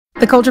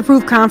The Culture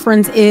Proof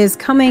Conference is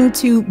coming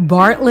to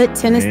Bartlett,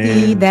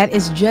 Tennessee. Man. That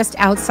is just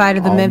outside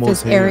of the Almost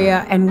Memphis here.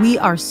 area, and we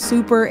are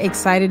super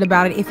excited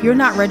about it. If you're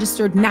not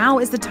registered, now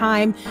is the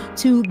time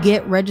to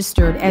get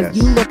registered. As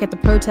you look at the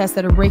protests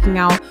that are breaking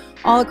out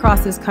all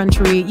across this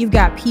country, you've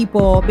got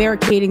people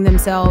barricading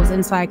themselves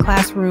inside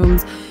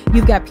classrooms.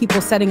 You've got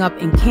people setting up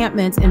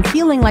encampments and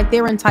feeling like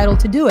they're entitled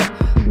to do it.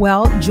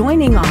 Well,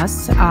 joining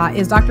us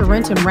is Dr.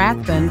 Renton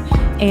Rathbun,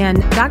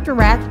 and Dr.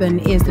 Rathbun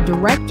is the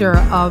director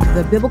of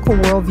the Biblical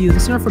Worldview, the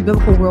Center for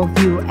Biblical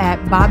Worldview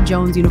at Bob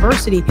Jones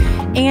University.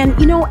 And,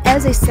 you know,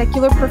 as a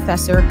secular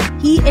professor,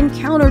 he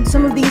encountered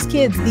some of these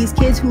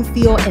kids who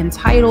feel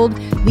entitled,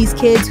 these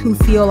kids who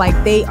feel like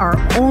they are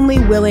only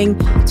willing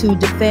to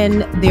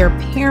defend their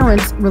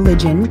parents'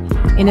 religion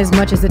in as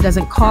much as it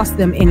doesn't cost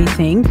them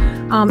anything.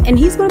 And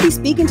he's going to be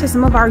speaking to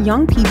some of our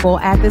young people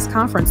at this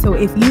conference. So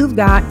if you've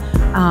got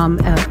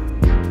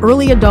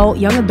early adult,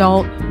 young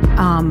adult,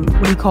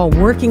 what do you call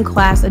working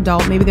class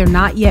adult, maybe they're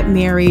not yet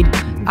married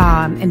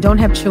and don't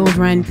have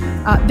children,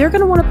 they're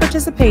going to want to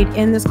participate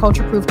in this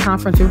Culture Proof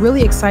Conference. We're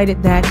really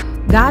excited that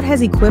God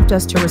has equipped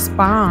us to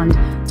respond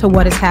to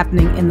what is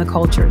happening in the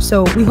culture.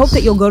 So we hope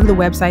that you'll go to the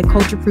website,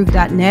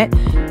 cultureproof.net,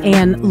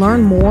 and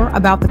learn more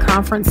about the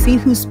conference, see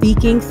who's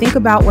speaking, think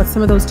about what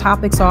some of those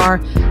topics are,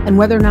 and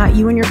whether or not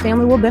you and your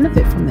family will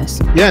benefit from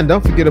this. Yeah, and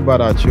don't forget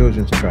about our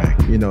children's track.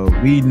 You know,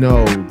 we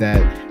know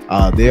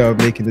that they are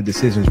making the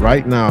decisions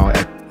right now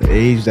at the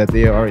age that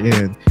they are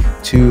in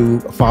to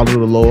follow the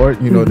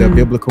Lord. You know, their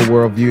biblical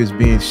worldview is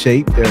being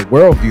shaped, their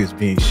worldview is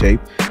being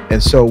shaped.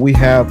 And so we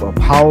have a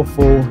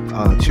powerful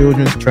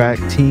children's track,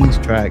 teens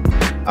track.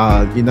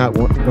 You're not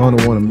going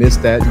to want to miss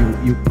that.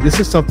 This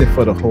is something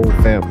for the whole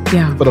family,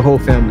 for the whole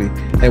family.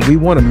 And we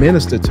want to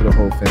minister to the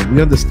whole family.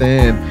 We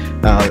understand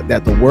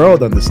that the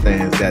world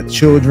understands that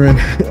children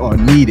are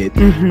needed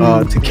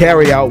to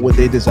carry out what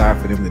they desire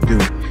for them to do.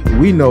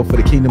 We know for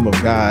the kingdom of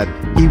God,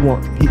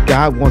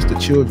 God wants the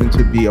children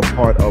to be a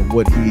part of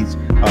what he's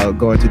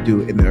going to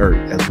do in the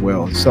earth as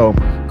well. So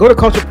go to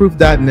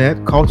cultureproof.net,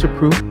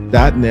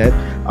 cultureproof.net.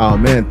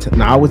 Man,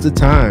 now is the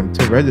time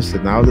to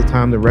register. Now is the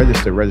time to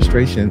register.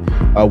 Registration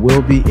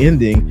will be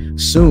ending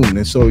soon.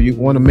 And so you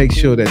want to make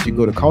sure that you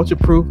go to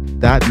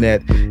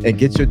cultureproof.net and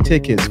get your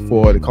tickets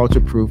for the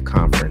Culture Proof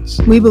Conference.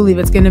 We believe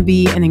it's going to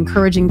be an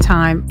encouraging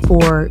time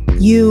for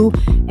you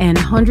and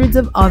hundreds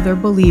of other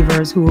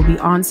believers who will be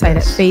on site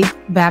at Faith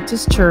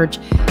Baptist Church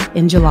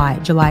in July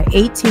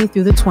 18th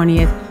through the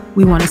 20th.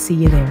 We want to see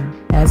you there.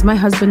 As my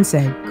husband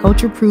said,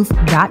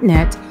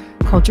 cultureproof.net,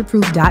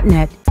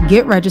 cultureproof.net.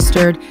 Get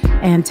registered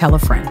and tell a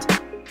friend.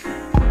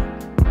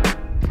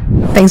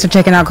 Thanks for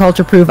checking out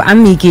Culture Proof.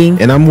 I'm Miki.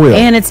 And I'm Will.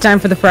 And it's time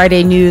for the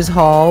Friday News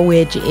Haul,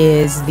 which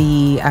is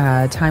the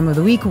time of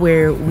the week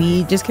where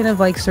we just kind of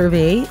like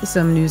survey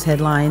some news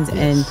headlines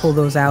and pull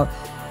those out.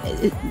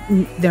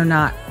 They're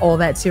not all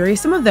that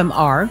serious. Some of them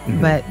are,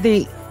 but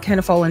they kind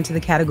of fall into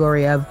the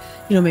category of,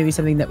 you know, maybe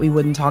something that we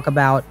wouldn't talk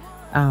about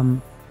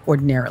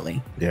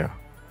ordinarily. Yeah.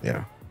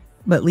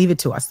 But leave it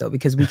to us, though,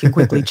 because we can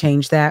quickly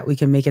change that. We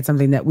can make it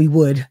something that we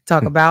would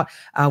talk about.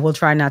 We'll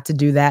try not to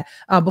do that.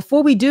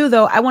 Before we do,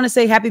 though, I want to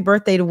say happy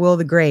birthday to Will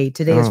the Great.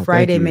 Today is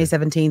Friday, May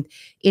 17th.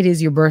 It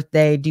is your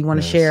birthday. Do you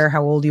want to share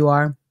how old you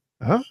are?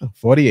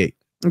 48.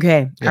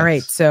 Okay. Yes. All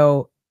right.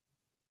 So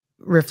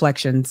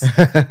reflections.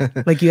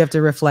 Like you have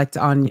to reflect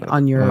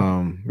on your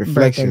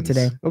birthday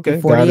today. Okay.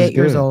 You're 48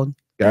 years old.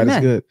 God is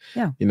good.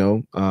 Yeah. You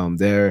know,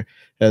 there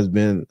has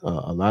been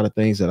a lot of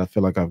things that I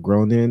feel like I've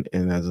grown in,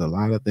 and there's a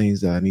lot of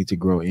things that I need to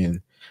grow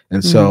in.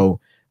 And so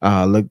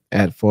look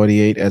at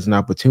 48 as an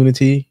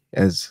opportunity,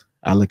 as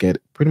I look at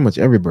pretty much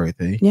every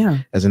birthday,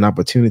 as an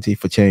opportunity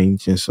for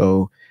change. And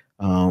so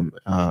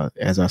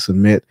as I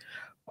submit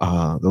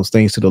those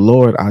things to the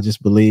Lord, I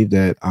just believe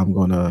that I'm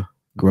going to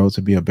grow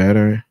to be a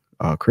better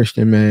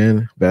Christian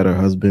man, better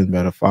husband,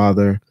 better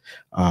father.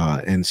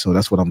 And so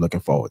that's what I'm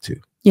looking forward to.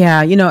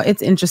 Yeah, you know,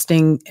 it's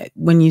interesting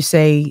when you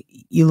say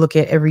you look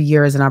at every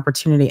year as an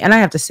opportunity. And I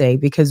have to say,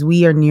 because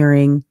we are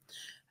nearing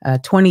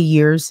 20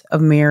 years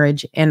of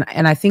marriage, and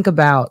I think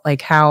about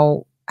like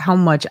how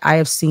much I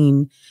have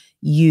seen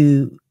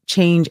you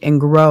change and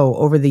grow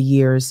over the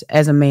years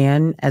as a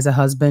man, as a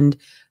husband,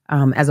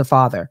 as a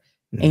father.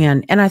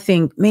 And I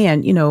think,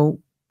 man, you know,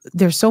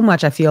 there's so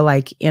much I feel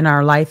like in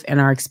our life and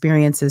our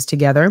experiences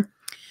together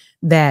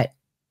that,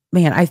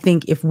 man, I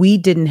think if we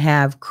didn't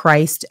have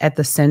Christ at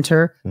the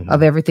center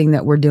of everything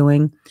that we're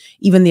doing,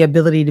 even the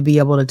ability to be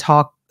able to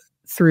talk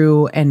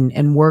through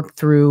and work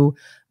through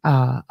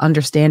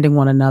understanding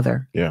one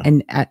another. Yeah.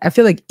 And I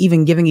feel like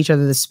even giving each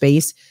other the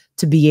space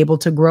to be able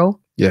to grow.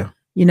 Yeah.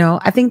 You know,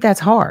 I think that's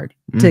hard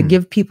to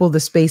give people the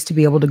space to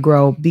be able to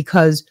grow,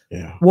 because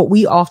what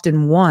we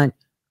often want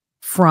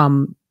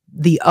from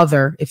the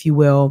other, if you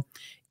will,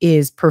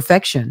 is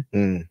perfection.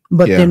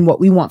 But then what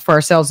we want for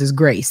ourselves is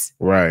grace.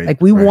 Right. Like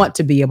we want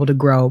to be able to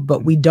grow,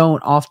 but we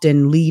don't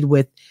often lead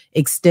with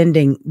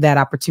extending that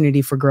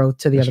opportunity for growth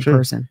to the other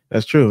person.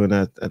 That's true. And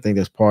I think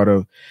that's part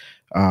of,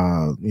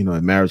 you know,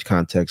 in marriage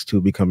context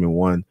too, becoming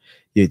one.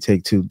 You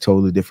take two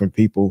totally different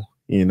people,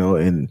 you know,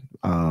 and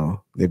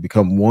they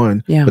become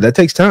one. Yeah. But that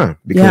takes time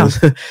because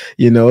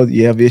you know,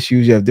 you have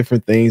issues, you have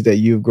different things that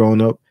you've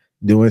grown up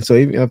doing. So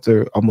even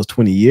after almost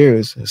 20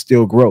 years,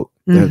 still growth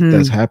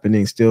that's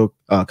happening, still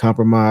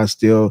compromise,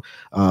 still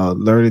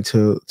learning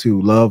to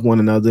love one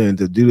another and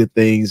to do the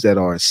things that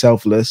are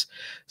selfless.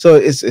 So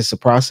it's a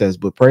process,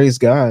 but praise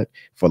God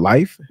for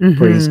life.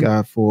 Praise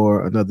God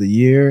for another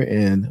year.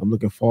 And I'm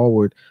looking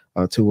forward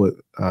to what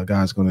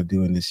God's going to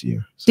do in this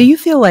year. So. Do you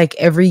feel like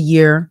every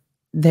year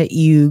that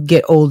you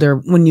get older,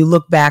 when you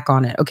look back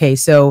on it, okay,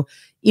 so,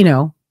 you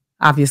know,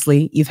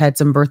 obviously you've had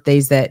some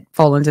birthdays that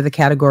fall into the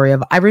category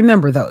of, I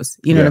remember those,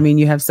 you know what I mean?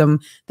 You have some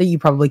that you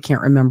probably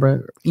can't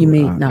remember. You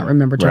may not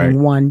remember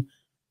turning 1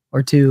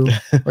 or 2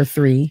 or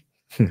 3,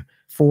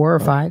 4 or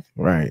 5.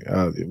 Right.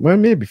 Well,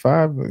 maybe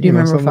 5. Do you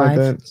remember 5? Like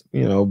that,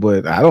 you know,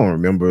 but I don't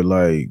remember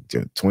like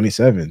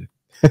 27.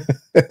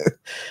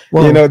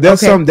 Whoa, you know,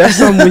 that's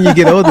something when you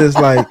get older, it's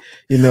like,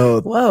 you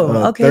know,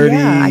 whoa, okay, 32.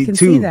 yeah, I can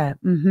see that.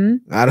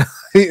 I don't,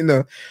 you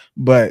know,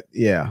 but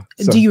yeah.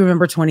 So. Do you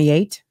remember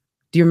 28?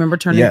 Do you remember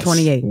turning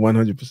 28?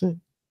 100%.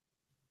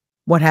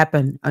 What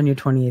happened on your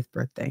 28th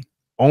birthday?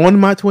 On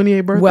my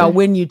 28th birthday? Well,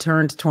 when you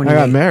turned 28. I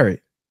got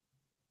married.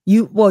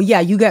 You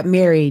got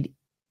married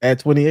at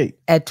 28.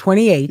 At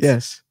 28.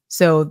 Yes.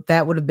 So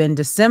that would have been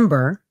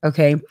December.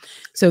 Okay.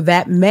 So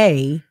that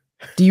May,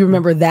 do you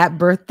remember that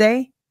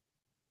birthday?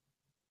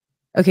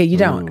 Okay, you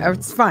don't. Ooh.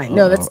 It's fine.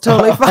 No, that's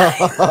totally fine.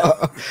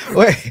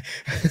 Wait.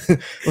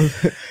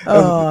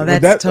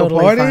 That's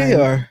totally party fine.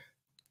 Or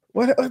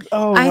what?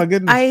 Oh my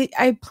goodness!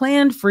 I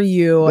planned for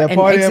you and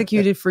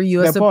executed for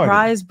you a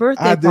surprise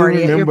birthday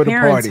party at your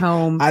parents'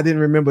 home. I didn't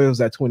remember it was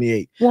at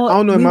 28. Well, I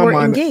don't know. We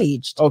were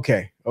engaged.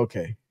 Okay.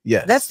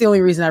 Yes. That's the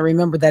only reason I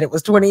remember that it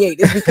was 28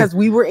 is because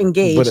we were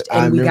engaged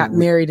and we got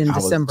married in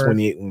December. I was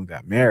 28 when we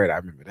got married. I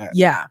remember that.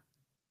 Yeah.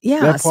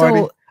 That party.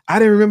 So I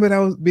didn't remember that I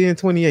was being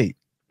 28.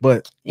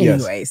 But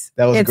anyways, yes,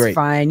 that was great. It's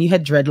fine. You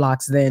had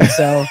dreadlocks then,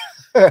 so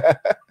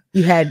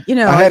you had, you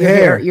know, I had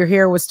hair. Your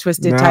hair was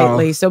twisted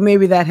tightly, so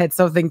maybe that had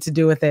something to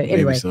do with it. Maybe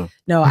anyway, so.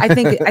 No, I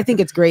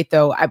think it's great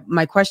though.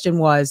 My question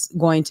was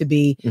going to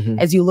be,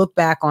 as you look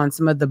back on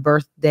some of the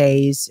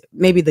birthdays,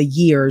 maybe the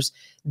years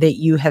that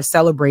you have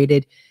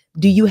celebrated,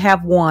 do you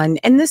have one?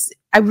 And this,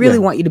 I really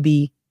want you to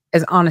be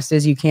as honest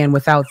as you can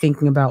without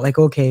thinking about like,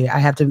 okay, I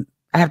have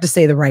to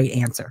say the right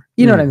answer.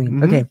 You know what I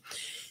mean? Okay.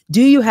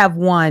 Do you have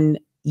one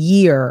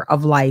year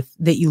of life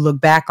that you look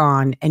back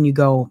on and you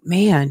go,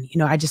 man, you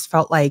know, I just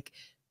felt like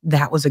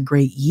that was a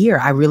great year.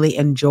 I really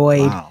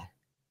enjoyed,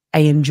 I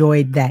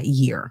enjoyed that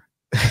year.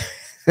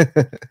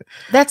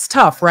 That's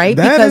tough, right?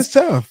 That is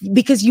tough.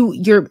 Because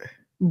your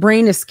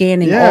brain is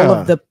scanning all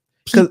of the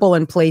people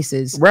and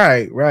places.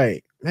 Right.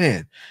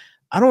 Man,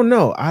 I don't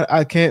know.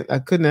 I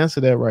couldn't answer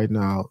that right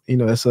now. You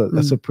know, that's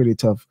a pretty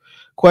tough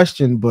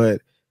question,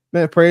 but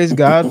man, praise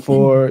God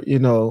for, you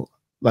know,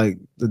 like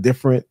the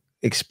different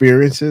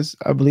experiences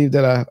I believe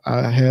that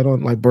I had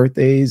on like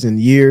birthdays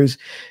and years.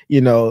 You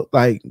know,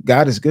 like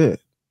God is good.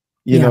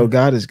 You know,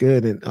 God is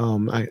good, and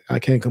I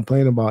can't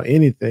complain about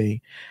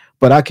anything.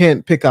 But I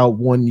can't pick out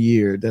one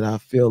year that I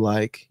feel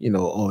like, you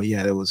know, oh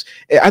yeah, it was.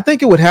 I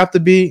think it would have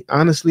to be,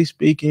 honestly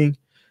speaking,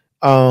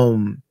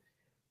 because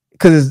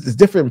it's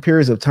different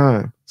periods of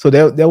time. So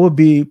there would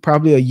be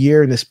probably a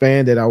year in the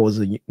span that I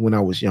was when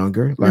I was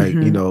younger, like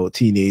you know,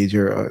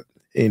 teenager. Or,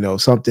 you know,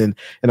 something,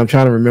 and I'm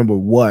trying to remember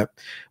what,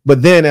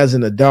 but then as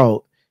an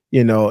adult,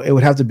 you know, it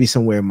would have to be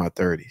somewhere in my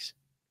 30s.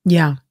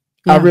 Yeah.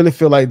 I really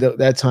feel like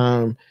that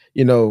time,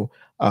 you know,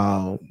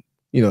 I'm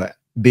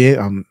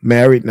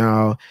married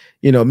now,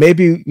 you know,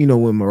 maybe, you know,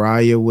 when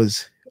Mariah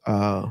was,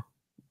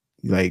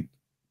 like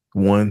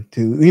 1,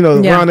 2, you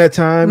know, around that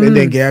time. And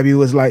then Gabby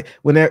was like,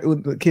 when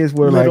the kids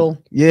were little,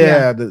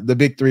 like, the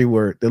big 3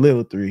 were the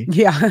little 3,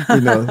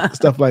 you know,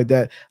 stuff like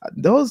that.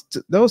 Those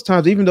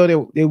times, even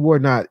though they were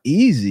not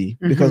easy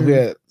because we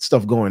had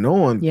stuff going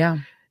on.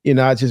 You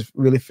know, I just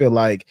really feel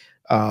like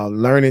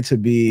learning to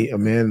be a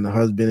man and a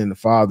husband and a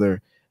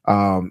father.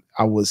 I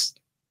was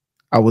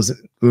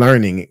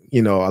learning,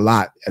 you know, a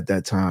lot at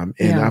that time.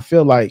 And I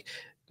feel like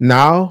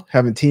now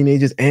having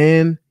teenagers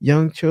and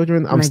young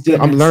children, I'm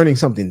learning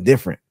something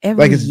different.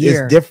 Like it's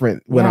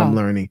different when I'm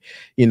learning,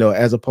 you know,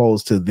 as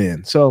opposed to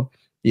then. So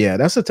yeah,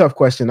 that's a tough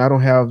question. I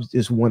don't have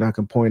just one I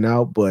can point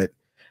out, but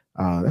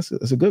that's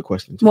a good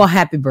question too. Well,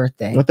 happy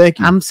birthday. Well, thank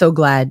you. I'm so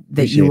glad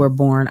that you were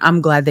born.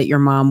 I'm glad that your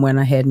mom went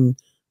ahead and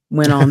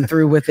went on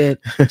through with it.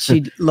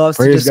 She loves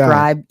to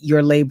describe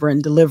your labor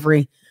and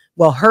delivery.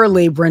 Well, her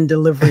labor and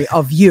delivery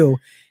of you.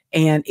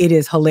 And it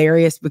is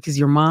hilarious because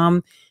your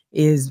mom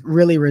is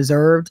really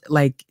reserved,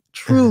 like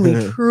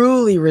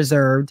truly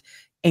reserved,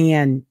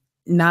 and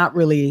not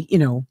really, you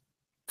know,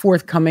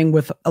 forthcoming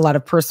with a lot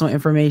of personal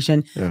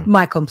information.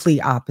 My complete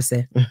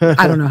opposite.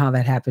 I don't know how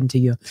that happened to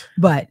you,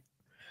 but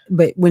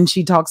when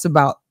she talks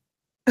about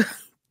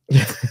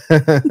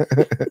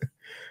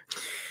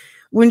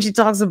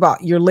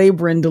your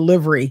labor and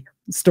delivery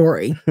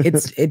story,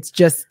 it's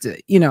just,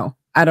 you know,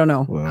 I don't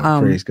know.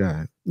 Well, praise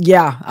God.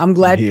 Yeah, I'm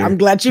glad you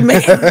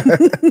made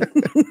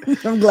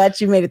it. I'm glad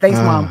you made it. Thanks,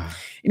 Mom.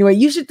 Anyway,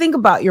 you should think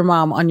about your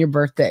mom on your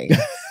birthday.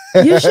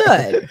 You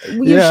should.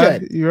 You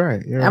should. You're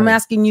right. I'm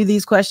asking you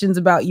these questions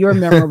about your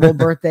memorable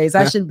birthdays.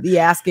 I should be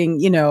asking,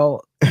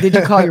 did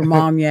you call your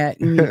mom yet?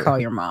 And you call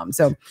your mom.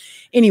 So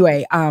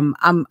anyway,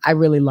 I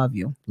really love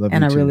you.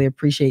 And I really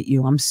appreciate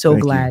you. I'm so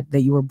glad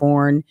that you were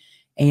born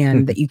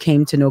and that you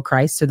came to know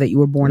Christ, so that you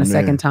were born a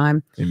second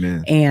time.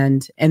 Amen.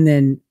 And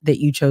then that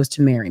you chose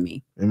to marry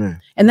me.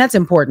 Amen. And that's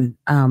important,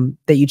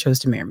 that you chose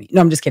to marry me.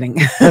 No, I'm just kidding.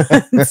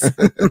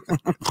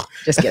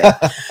 Just kidding.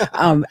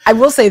 I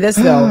will say this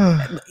though,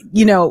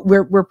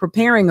 we're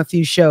preparing a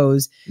few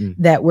shows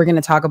that we're going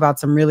to talk about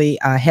some really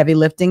heavy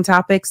lifting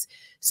topics.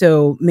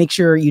 So make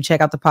sure you check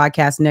out the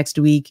podcast next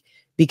week,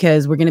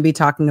 because we're going to be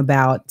talking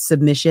about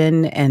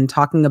submission and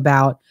talking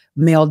about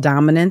male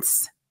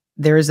dominance.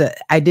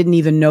 I didn't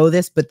even know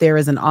this, but there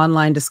is an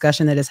online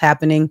discussion that is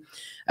happening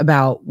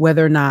about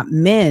whether or not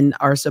men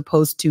are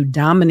supposed to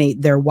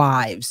dominate their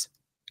wives.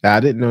 I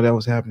didn't know that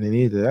was happening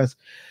either. I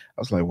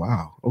was like,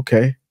 wow,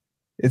 okay.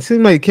 It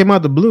seemed like it came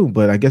out the blue,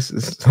 but I guess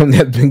it's something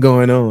that's been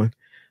going on.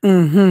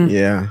 Mm-hmm.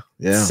 Yeah.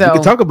 So we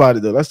can talk about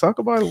it though. Let's talk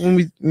about it when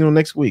we,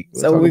 next week.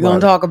 So we're going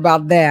to talk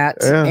about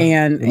that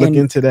and look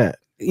into that.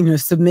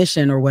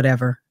 Submission or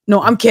whatever. No,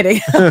 I'm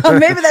kidding.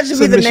 Maybe that should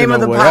be the name of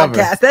the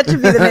podcast. That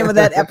should be the name of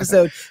that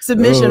episode.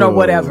 Submission or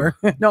whatever.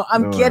 No,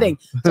 I'm kidding.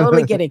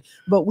 Totally kidding.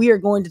 But we are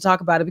going to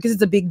talk about it because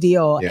it's a big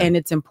deal and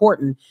it's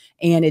important,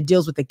 and it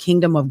deals with the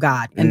kingdom of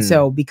God. And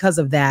so because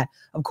of that,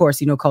 of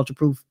course, Culture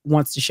Proof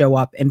wants to show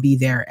up and be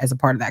there as a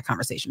part of that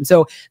conversation.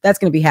 So that's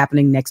going to be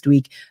happening next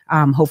week.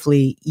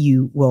 Hopefully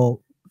you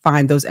will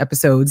find those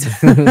episodes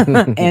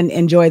and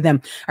enjoy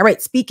them. All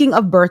right. Speaking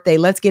of birthday,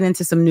 let's get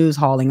into some news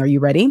hauling. Are you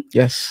ready?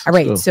 Yes. All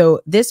right.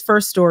 So this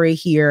first story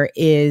here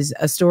is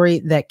a story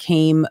that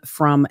came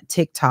from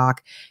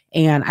TikTok,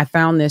 and I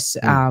found this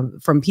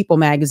from People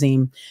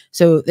Magazine.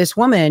 So this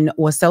woman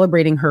was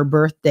celebrating her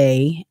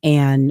birthday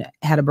and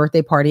had a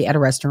birthday party at a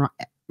restaurant.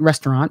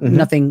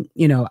 Nothing,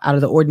 out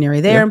of the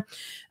ordinary there.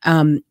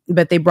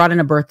 But they brought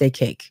in a birthday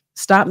cake.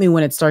 Stop me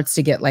when it starts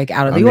to get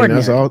out of the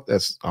ordinary.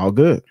 That's all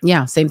good.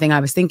 Yeah. Same thing I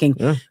was thinking.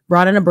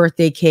 Brought in a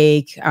birthday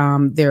cake.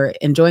 They're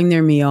enjoying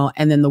their meal.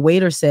 And then the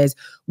waiter says,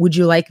 would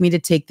you like me to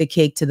take the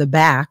cake to the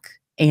back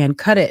and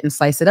cut it and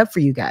slice it up for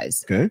you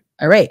guys? Okay.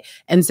 All right.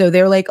 And so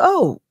they're like,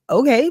 oh,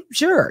 okay,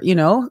 sure.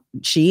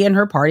 She and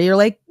her party are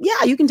like,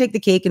 yeah, you can take the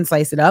cake and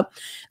slice it up.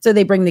 So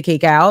they bring the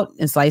cake out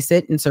and slice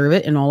it and serve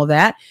it and all of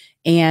that.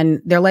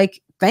 And they're like,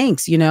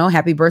 thanks,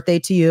 happy birthday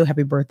to you.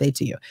 Happy birthday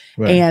to you.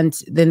 Right.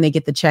 And then they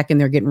get the check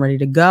and they're getting ready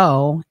to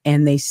go.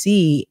 And they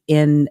see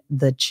in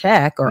the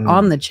check or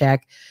on the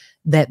check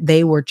that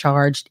they were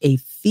charged a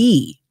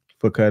fee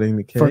for cutting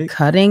the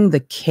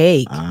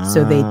cake.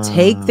 So they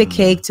take the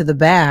cake to the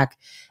back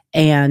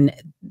and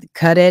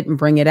cut it and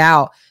bring it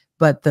out.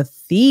 But the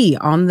fee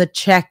on the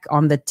check,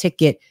 on the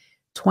ticket,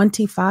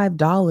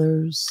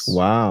 $25.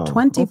 Wow.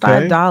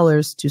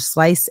 $25 to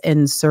slice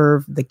and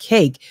serve the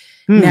cake.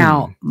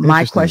 Now,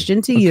 my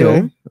question to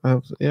you,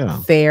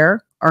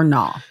 fair or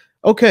not?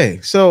 Okay,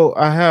 so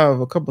I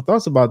have a couple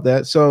thoughts about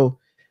that. So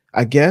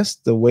I guess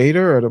the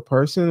waiter or the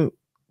person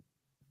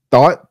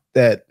thought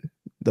that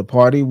the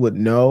party would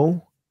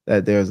know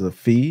that there's a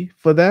fee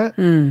for that.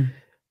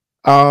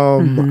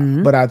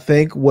 But I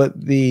think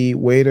what the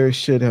waiter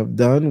should have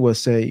done was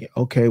say,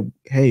 okay,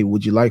 hey,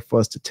 would you like for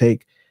us to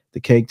take the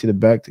cake to the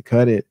back to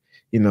cut it?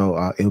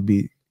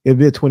 It'll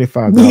be a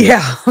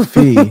 $25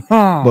 fee,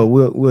 but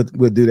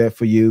we'll do that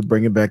for you.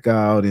 Bring it back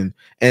out, and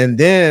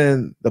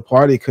then the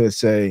party could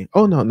say,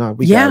 "Oh no,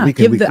 we can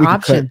give the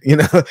option."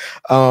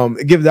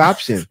 Give the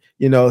option.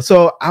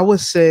 So I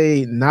would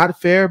say not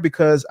fair,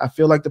 because I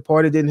feel like the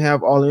party didn't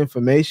have all the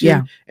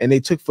information, and they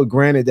took for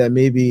granted that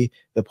maybe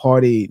the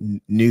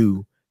party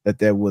knew that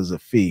there was a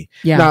fee.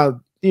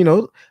 Now,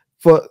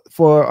 for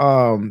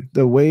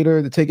the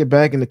waiter to take it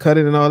back and to cut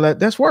it and all that,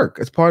 that's work.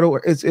 It's part of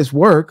it's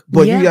work,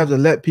 but you have to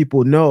let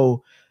people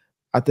know,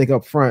 I think,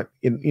 up front,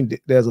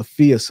 there's a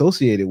fee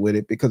associated with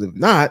it, because if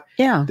not,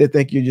 they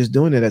think you're just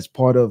doing it as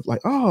part of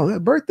that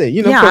birthday,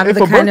 out of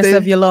the kindness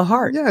of your little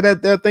heart. Yeah,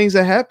 there are things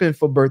that happen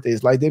for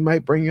birthdays, like they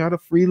might bring you out a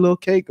free little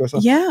cake or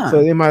something. Yeah,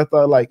 so they might have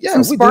thought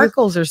some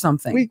sparkles or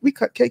something. We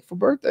cut cake for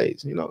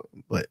birthdays,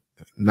 but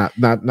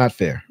not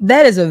fair.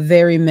 That is a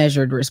very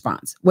measured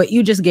response. What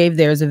you just gave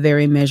there is a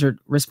very measured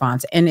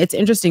response. And it's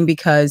interesting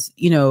because,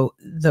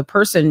 the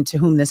person to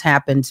whom this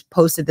happened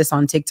posted this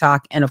on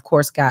TikTok and of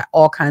course got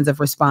all kinds of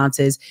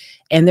responses.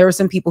 And there were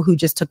some people who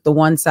just took the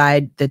one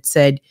side that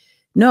said,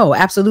 no,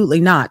 absolutely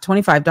not.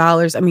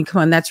 $25. I mean,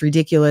 come on, that's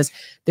ridiculous.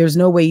 There's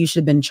no way you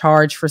should have been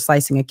charged for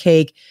slicing a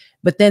cake.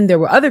 But then there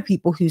were other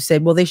people who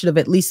said, well, they should have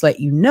at least let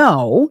you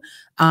know.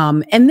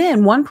 And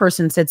then one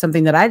person said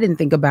something that I didn't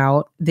think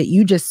about, that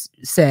you just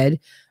said,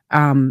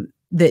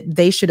 that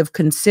they should have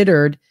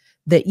considered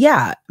that,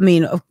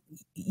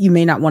 you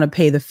may not want to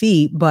pay the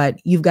fee, but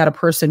you've got a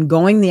person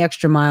going the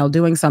extra mile,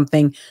 doing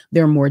something.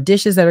 There are more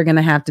dishes that are going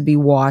to have to be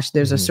washed.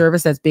 There's a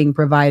service that's being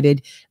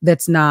provided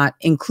that's not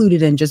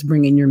included in just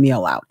bringing your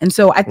meal out. And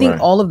so I think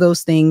all of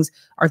those things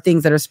are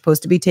things that are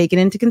supposed to be taken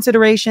into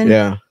consideration.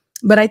 Yeah.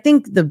 But I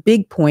think the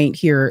big point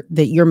here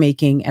that you're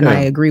making, and I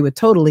agree with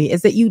totally,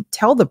 is that you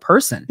tell the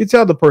person. You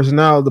tell the person.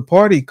 Now, the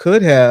party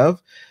could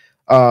have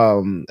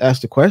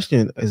asked the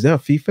question, is there a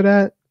fee for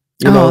that?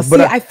 You know, but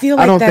I feel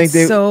like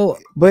that's so.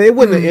 But it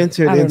wouldn't have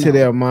entered into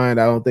their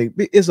mind. I don't think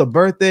it's a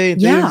birthday.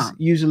 Things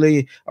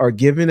usually are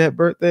given at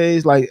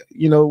birthdays, like,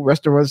 you know,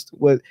 restaurants.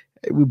 We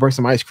bring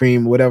some ice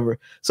cream, whatever.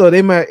 So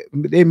they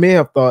may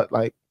have thought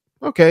like,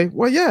 okay,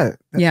 well,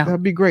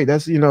 that'd be great.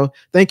 That's, you know,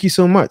 thank you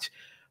so much.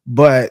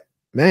 But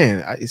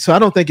man, so I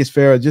don't think it's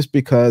fair just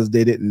because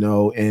they didn't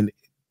know and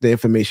the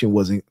information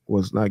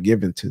was not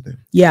given to them.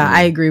 Yeah,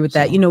 I agree with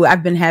that. You know,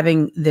 I've been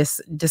having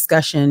this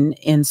discussion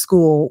in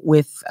school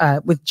with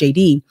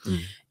JD,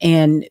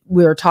 and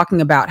we were talking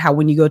about how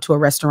when you go to a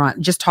restaurant,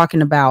 just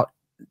talking about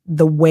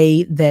the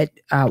way that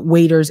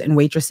waiters and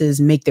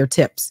waitresses make their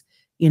tips,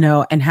 you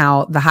know, and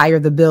how the higher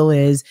the bill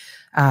is,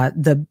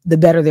 the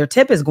better their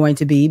tip is going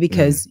to be,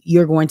 because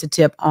you're going to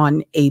tip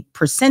on a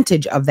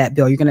percentage of that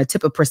bill. You're going to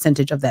tip a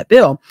percentage of that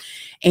bill.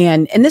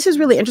 And this is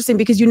really interesting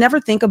because you never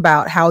think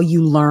about how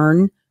you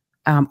learn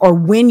or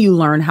when you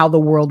learn how the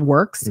world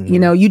works. You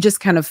know, you just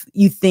kind of,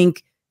 you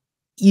think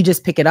you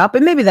just pick it up.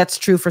 And maybe that's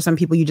true for some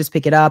people. You just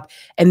pick it up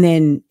and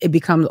then it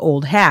becomes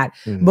old hat.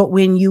 But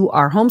when you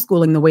are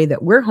homeschooling the way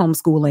that we're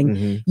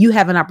homeschooling, you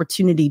have an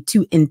opportunity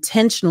to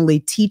intentionally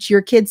teach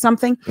your kids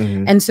something.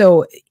 And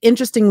so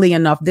interestingly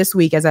enough, this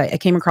week, as I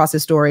came across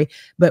this story,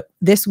 but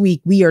this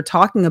week we are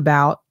talking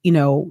about, you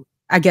know,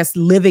 I guess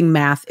living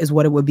math is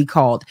what it would be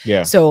called.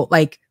 Yeah. So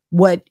like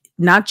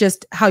not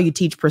just how you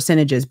teach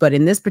percentages, but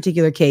in this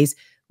particular case,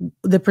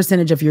 the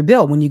percentage of your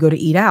bill when you go to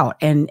eat out,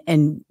 and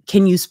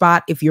can you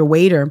spot if your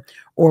waiter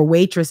or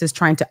waitress is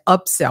trying to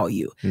upsell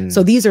you?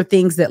 So these are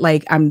things that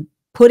like I'm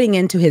putting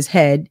into his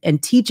head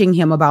and teaching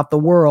him about the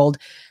world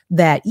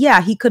that,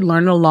 yeah, he could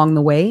learn along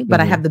the way,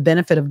 but I have the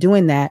benefit of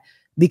doing that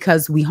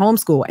because we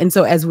homeschool. And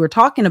so as we're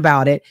talking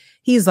about it,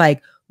 he's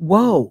like,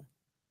 whoa,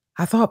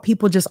 I thought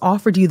people just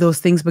offered you those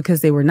things because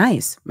they were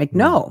nice. Like,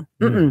 no,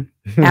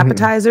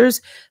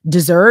 appetizers,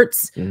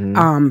 desserts,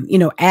 you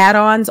know,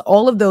 add-ons,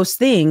 all of those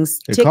things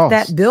tick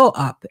that bill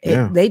up.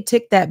 They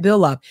tick that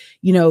bill up.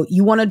 You know,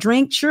 you want a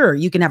drink? Sure.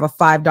 You can have a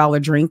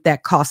 $5 drink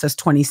that costs us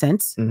 20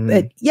 cents.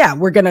 But yeah,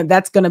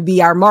 that's going to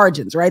be our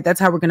margins, right? That's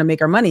how we're going to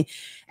make our money.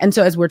 And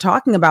so as we're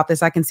talking about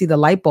this, I can see the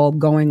light bulb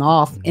going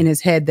off in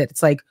his head that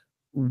it's like,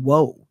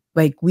 whoa,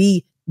 like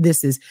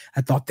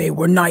I thought they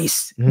were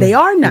nice. They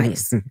are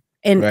nice.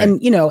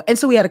 And, you know, and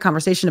so we had a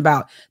conversation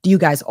about, do you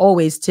guys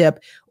always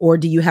tip, or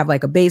do you have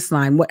like a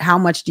baseline? How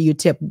much do you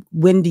tip?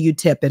 When do you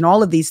tip? And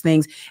all of these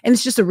things. And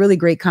it's just a really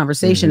great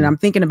conversation. And I'm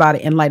thinking about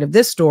it in light of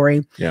this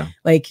story. Yeah.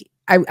 Like,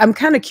 I'm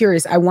kind of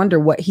curious. I wonder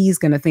what he's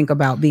going to think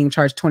about being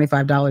charged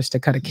 $25 to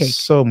cut a cake.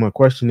 So my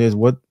question is,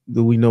 what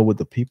do we know what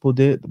the people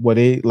did? Were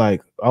they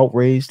like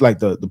outraged, like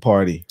the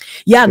party?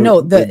 Yeah,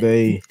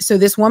 so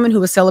this woman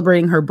who was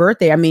celebrating her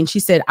birthday, I mean, she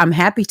said, I'm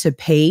happy to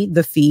pay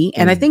the fee.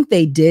 And I think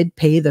they did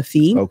pay the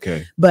fee.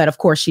 Okay. But of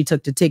course she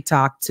took to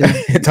TikTok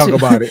to talk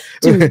about it,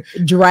 to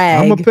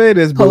drag, I'm gonna pay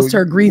this, post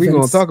her grievance. We're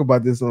going to talk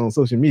about this on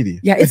social media.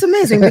 Yeah, it's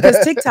amazing because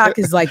TikTok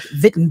is like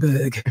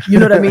Wittenberg. You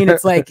know what I mean?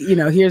 It's like, you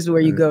know, here's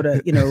where you go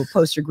to, you know,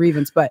 post your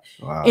grievance. But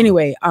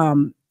anyway,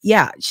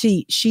 yeah,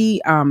 she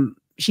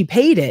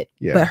paid it,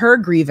 but her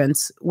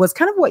grievance was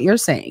kind of what you're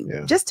saying.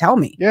 Yeah. Just tell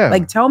me,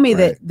 like, tell me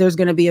that there's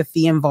going to be a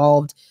fee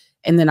involved,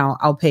 and then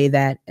I'll pay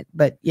that.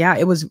 But yeah,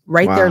 it was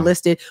right there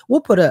listed.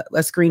 We'll put a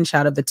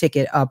screenshot of the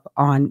ticket up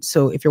on,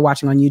 so if you're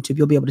watching on YouTube,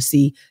 you'll be able to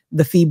see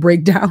the fee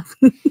breakdown.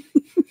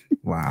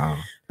 Wow.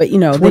 But you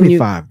know,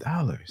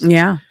 $25.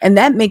 Yeah. And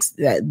that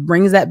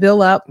brings that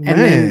bill up. Man, and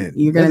then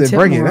you're going to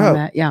tip more on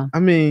that. Yeah. I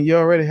mean, you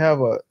already have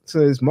so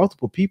there's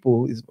multiple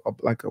people. It's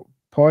like a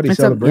party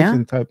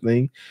celebration type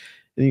thing.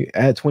 And you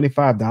add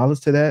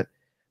 $25 to that.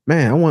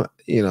 Man, I want,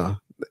 you know,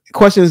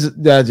 questions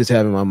that I just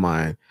have in my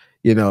mind,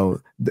 you know,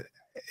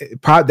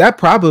 that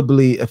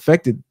probably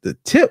affected the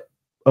tip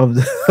of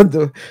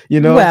the you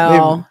know.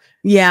 Well,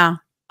 yeah.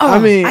 Oh, I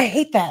mean, I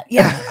hate that.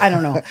 Yeah, I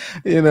don't know.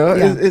 You know,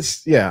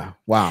 it's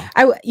wow.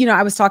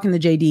 I was talking to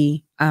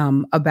JD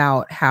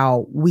about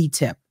how we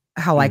tip,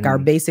 how like our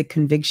basic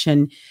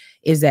conviction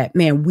is that,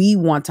 man, we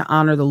want to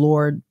honor the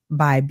Lord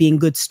by being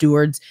good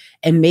stewards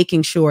and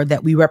making sure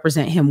that we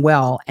represent him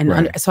well.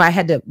 And so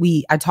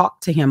I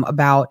talked to him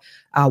about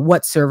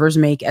what servers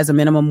make as a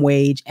minimum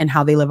wage and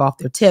how they live off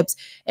their tips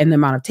and the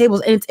amount of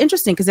tables. And it's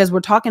interesting because as we're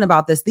talking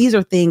about this, these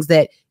are things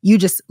that you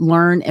just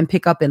learn and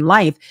pick up in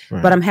life,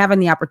 but I'm having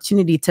the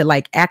opportunity to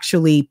like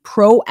actually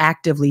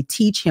proactively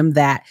teach him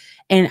that.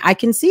 And I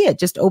can see it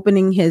just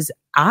opening his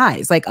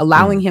eyes, like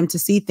allowing him to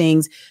see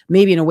things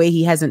maybe in a way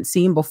he hasn't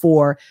seen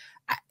before.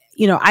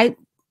 You know,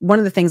 one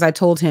of the things I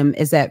told him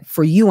is that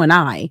for you and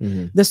I,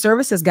 the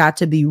service has got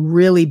to be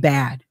really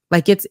bad.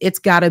 Like it's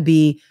got to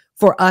be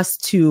for us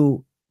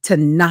to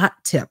not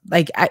tip.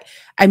 Like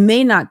I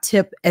may not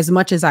tip as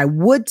much as I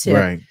would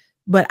tip,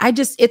 but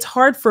it's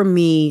hard for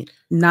me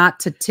not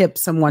to tip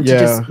someone, to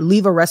just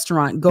leave a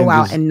restaurant, go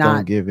out and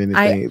not give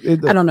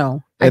anything. I don't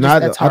know. I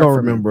don't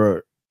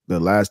remember the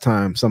last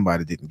time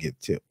somebody didn't get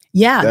tipped.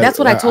 Yeah, that's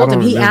what I told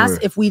him. He remember.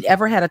 asked if we'd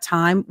ever had a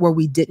time where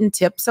we didn't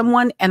tip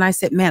someone. And I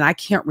said, man, I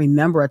can't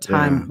remember a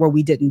time where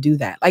we didn't do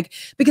that. Like,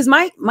 because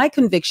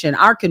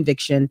our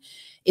conviction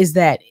is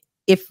that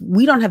if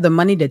we don't have the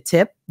money to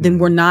tip, then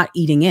we're not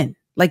eating in.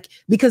 Like,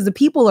 because the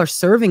people are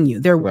serving you.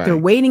 They're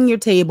waiting your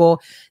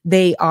table.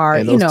 They are,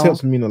 and those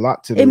tips mean a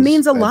lot to them. It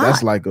means a lot.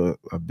 That's like a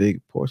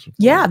big portion.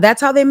 Yeah,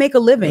 that's how they make a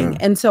living.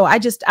 And so I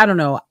don't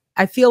know.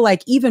 I feel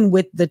like even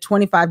with the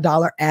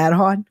 $25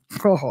 add-on,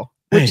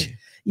 which,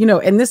 you know,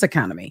 in this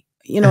economy,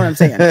 you know what I'm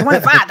saying?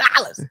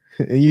 $25.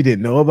 And you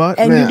didn't know about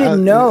it? And you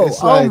didn't know.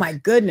 Oh my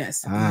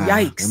goodness.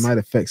 Yikes. It might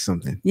affect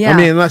something. Yeah. I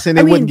mean, I'm not saying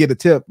they wouldn't get a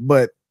tip,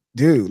 but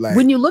dude, like,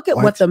 when you look at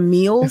what the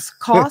meals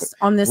cost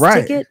on this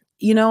ticket,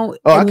 you know,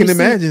 I can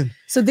imagine.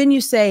 So then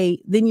you say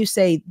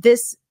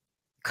this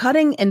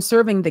cutting and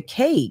serving the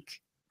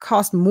cake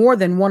cost more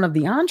than one of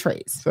the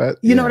entrees.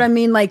 You know what I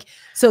mean? Like,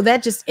 so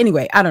that just,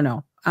 anyway, I don't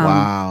know.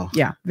 Wow.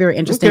 Yeah, very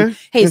interesting. Okay.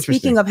 Hey,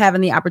 speaking of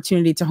having the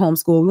opportunity to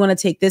homeschool, we want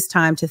to take this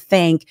time to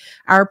thank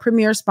our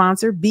premier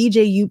sponsor,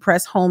 BJU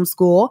Press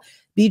Homeschool.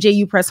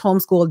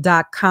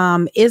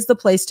 BJUPressHomeschool.com is the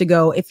place to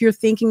go if you're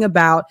thinking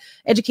about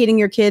educating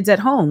your kids at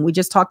home. We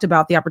just talked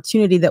about the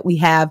opportunity that we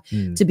have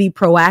to be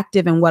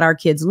proactive in what our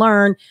kids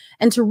learn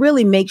and to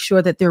really make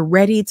sure that they're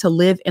ready to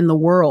live in the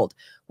world.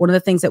 One of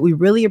the things that we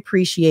really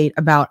appreciate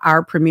about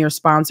our premier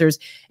sponsors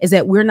is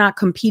that we're not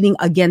competing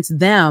against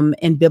them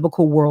in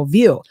biblical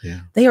worldview.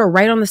 They are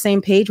right on the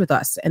same page with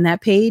us. And that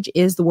page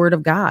is the Word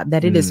of God,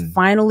 that it is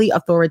finally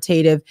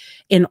authoritative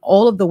in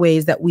all of the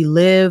ways that we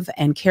live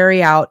and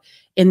carry out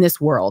in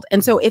this world.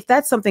 And so if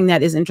that's something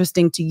that is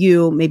interesting to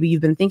you, maybe you've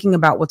been thinking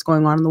about what's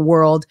going on in the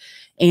world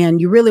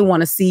and you really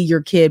want to see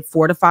your kid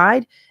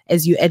fortified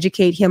as you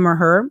educate him or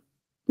her,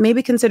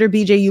 maybe consider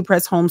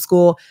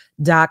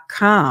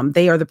BJUPressHomeschool.com.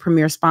 They are the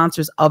premier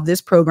sponsors of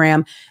this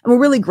program. And we're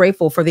really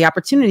grateful for the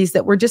opportunities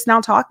that we're just now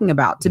talking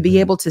about, to be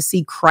able to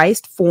see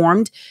Christ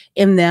formed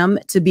in them,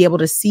 to be able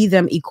to see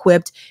them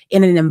equipped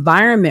in an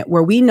environment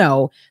where we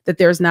know that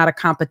there's not a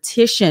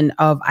competition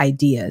of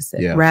ideas.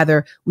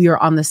 Rather, we are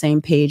on the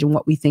same page in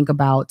what we think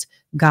about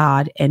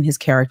God and his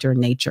character and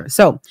nature.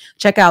 So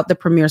check out the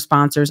premier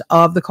sponsors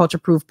of the Culture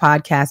Proof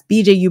podcast,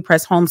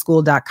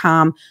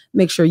 BJUPressHomeschool.com.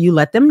 Make sure you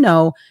let them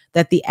know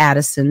that the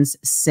Addisons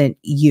sent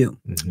you.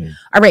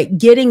 All right,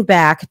 getting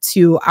back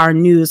to our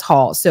news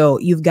haul. So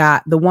you've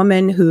got the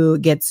woman who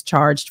gets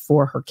charged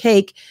for her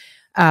cake.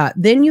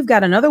 Then you've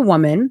got another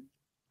woman,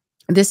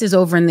 this is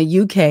over in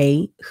the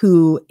UK,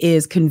 who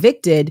is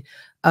convicted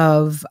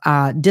of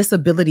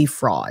disability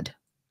fraud.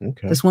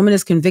 This woman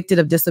is convicted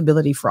of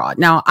disability fraud.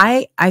 Now,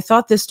 I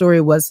thought this story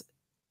was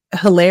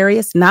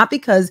hilarious, not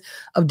because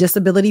of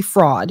disability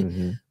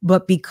fraud,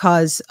 but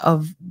because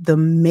of the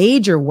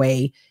major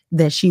way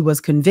that she was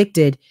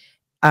convicted.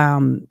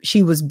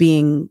 She was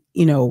being,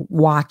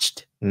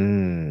 watched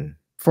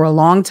for a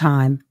long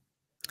time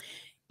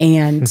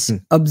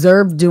and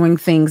observed doing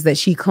things that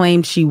she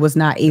claimed she was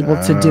not able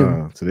to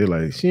do. So they're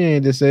like, she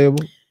ain't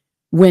disabled.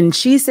 When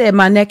she said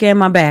my neck and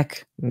my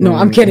back. No,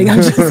 I'm kidding.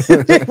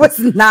 It was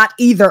not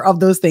either of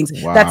those things.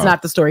 Wow. That's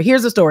not the story.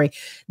 Here's the story.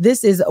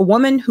 This is a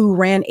woman who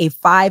ran a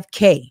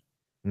 5K.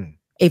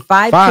 A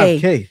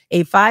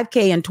 5K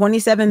in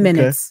 27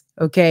 minutes.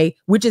 Okay.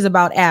 Which is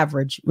about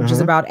average,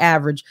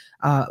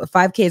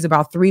 5K is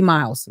about 3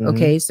 miles.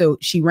 Okay. So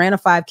she ran a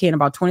 5K in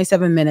about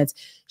 27 minutes.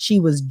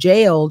 She was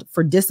jailed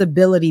for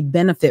disability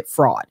benefit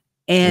fraud.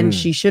 And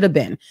she should have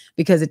been,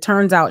 because it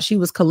turns out she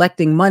was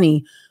collecting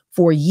money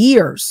for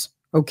years.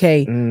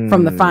 Okay.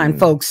 From the fine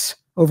folks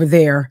over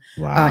there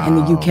in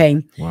the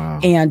UK.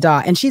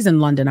 And she's in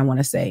London. I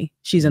want to say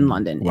she's in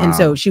London. And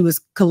so she was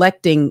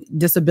collecting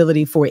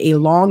disability for a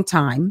long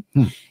time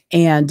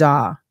and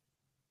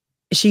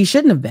she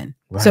shouldn't have been.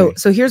 So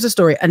here's the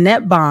story.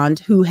 Annette Bond,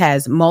 who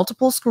has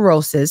multiple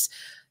sclerosis.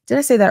 Did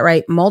I say that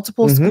right?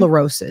 Multiple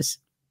sclerosis.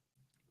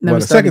 Well,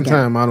 the second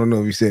time, I don't know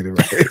if you said it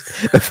right.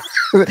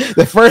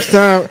 The first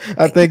time,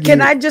 I think.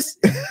 Man, I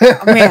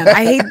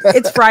hate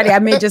it's Friday. I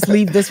may just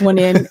leave this one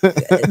in.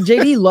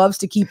 JD loves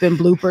to keep in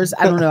bloopers.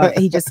 I don't know.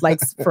 He just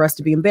likes for us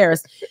to be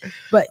embarrassed.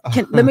 But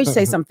let me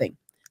say something.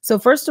 So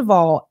first of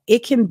all,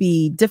 it can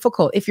be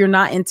difficult if you're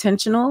not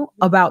intentional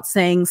about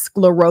saying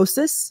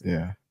sclerosis.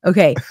 Yeah.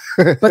 Okay.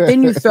 But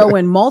then you throw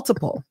in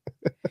multiple.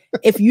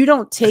 If you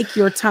don't take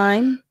your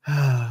time,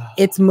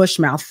 it's mush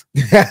mouth.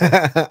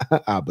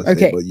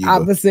 Okay.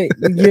 Opposite.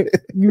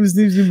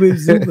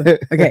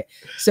 Okay.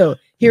 So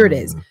here it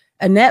is.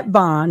 Annette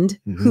Bond,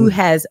 who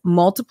has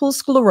multiple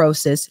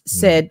sclerosis,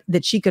 said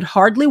that she could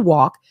hardly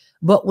walk,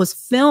 but was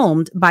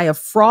filmed by a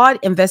fraud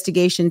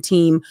investigation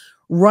team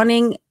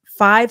running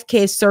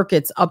 5K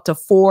circuits up to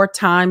 4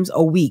 times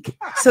a week.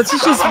 So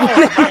she's just come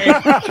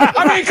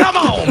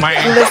on,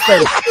 man.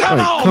 Listen. Come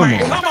on.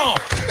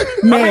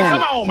 Man,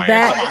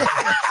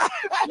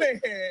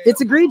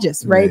 it's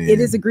egregious, right? Man. It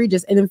is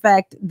egregious. And in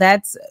fact,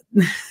 that's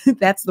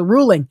the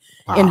ruling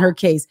in her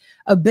case.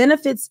 a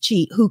benefits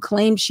cheat who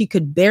claimed she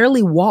could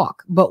barely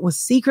walk, but was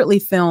secretly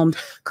filmed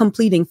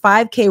completing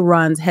 5K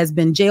runs, has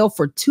been jailed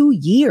for 2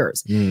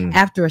 years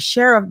after a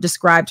sheriff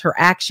described her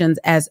actions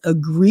as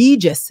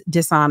egregious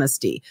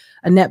dishonesty.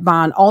 Annette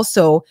Bond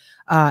also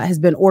has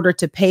been ordered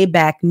to pay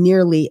back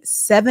nearly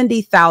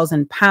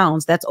 70,000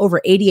 pounds. That's over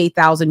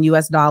 88,000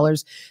 US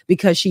dollars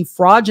because she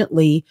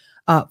fraudulently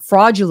just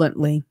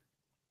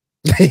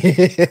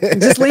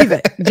leave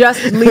it.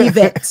 Just leave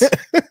it.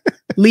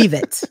 Leave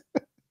it.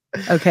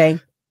 Okay.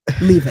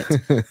 Leave it.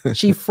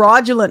 She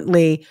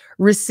fraudulently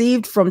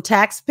received from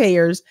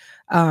taxpayers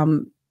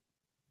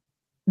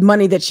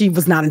money that she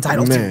was not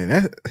entitled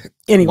to.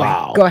 Anyway,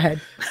 wow. Go ahead.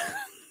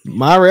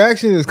 My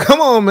reaction is, come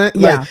on, man.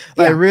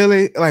 Like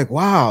really, like,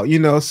 wow, you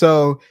know,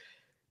 so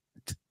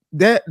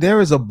that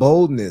there is a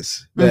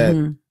boldness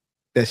that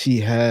that she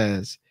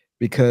has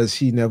because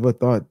she never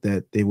thought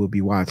that they would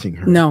be watching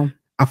her. No.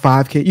 A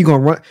 5K, you gonna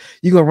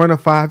run a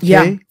 5K?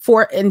 Yeah,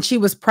 and she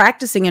was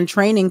practicing and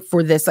training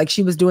for this, like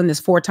she was doing this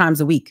 4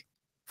 times a week.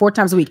 4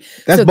 times a week.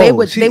 That's so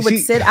bold. they would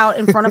sit out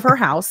in front of her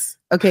house.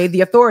 Okay,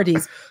 the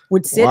authorities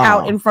would sit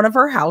out in front of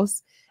her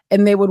house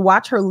and they would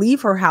watch her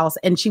leave her house,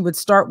 and she would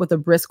start with a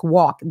brisk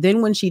walk.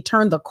 Then when she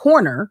turned the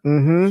corner,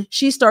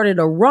 she started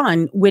a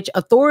run, which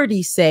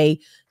authorities say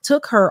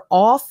took her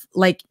off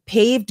like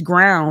paved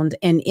ground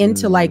and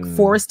into like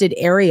forested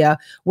area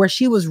where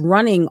she was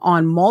running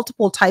on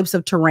multiple types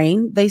of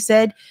terrain, they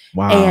said.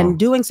 Wow. And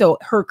doing so,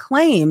 her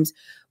claims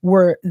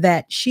were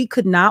that she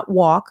could not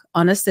walk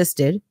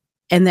unassisted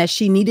and that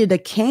she needed a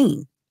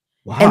cane.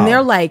 Wow. And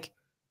they're like,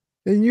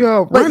 and you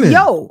out running,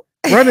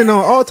 running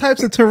on all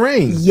types of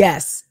terrain.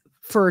 Yes,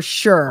 for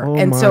sure. Oh,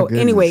 and so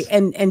goodness. Anyway,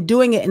 and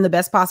doing it in the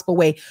best possible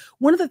way.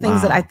 One of the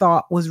things that I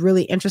thought was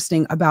really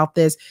interesting about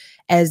this,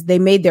 as they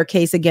made their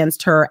case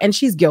against her, and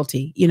she's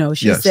guilty, you know,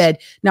 she said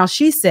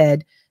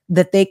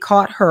that they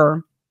caught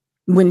her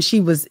when she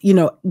was, you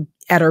know,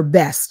 at her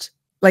best.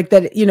 Like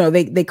that, you know,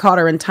 they caught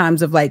her in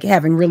times of like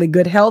having really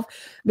good health,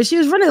 but she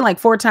was running like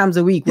 4 times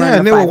a week. Yeah,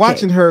 and they were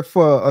watching her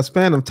for a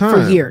span of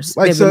time. For years.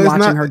 Like, they've been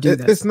watching her do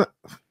this. It's not,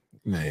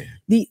 man.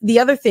 The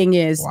other thing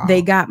is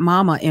they got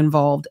mama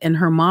involved, and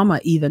her mama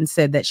even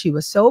said that she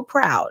was so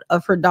proud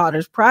of her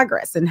daughter's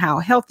progress and how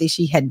healthy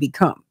she had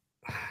become.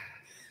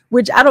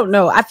 Which I don't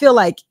know. I feel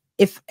like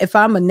if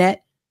I'm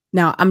Annette,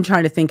 now I'm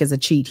trying to think as a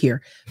cheat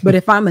here, but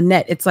if I'm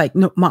Annette, it's like,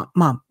 no,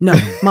 mom,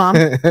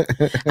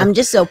 I'm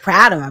just so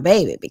proud of my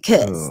baby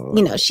because,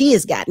 you know, she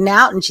has gotten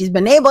out and she's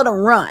been able to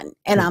run,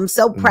 and I'm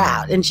so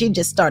proud. And she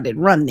just started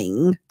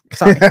running.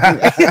 Sorry. All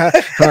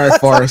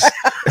right, Forrest.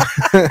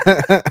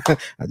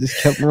 I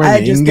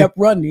just kept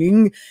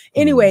running.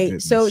 Anyway,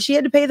 so she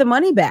had to pay the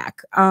money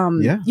back.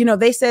 You know,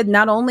 they said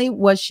not only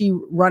was she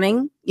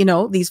running, you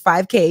know, these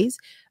 5Ks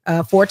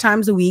 4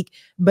 times a week,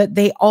 but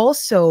they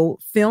also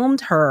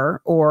filmed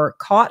her or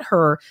caught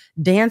her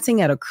dancing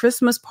at a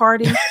Christmas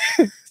party.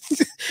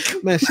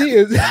 Man, she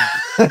is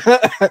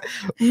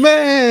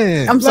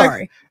man. I'm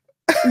sorry.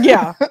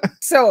 Yeah.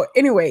 So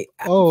anyway,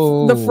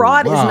 the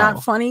fraud is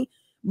not funny,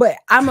 but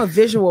I'm a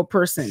visual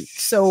person.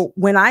 So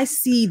when I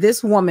see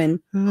this woman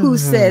who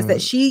says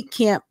that she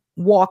can't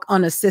walk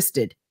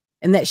unassisted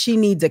and that she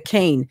needs a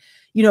cane,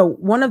 you know,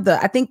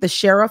 I think the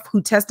sheriff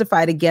who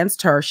testified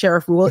against her,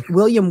 Sheriff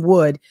William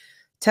Wood,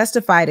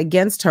 testified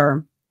against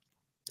her.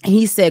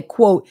 He said,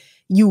 quote,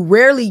 "You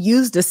rarely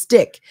used a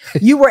stick.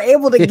 You were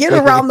able to get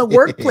around the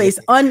workplace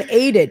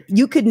unaided.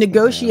 You could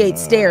negotiate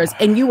stairs,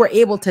 and you were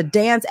able to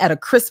dance at a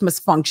Christmas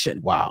function."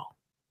 Wow.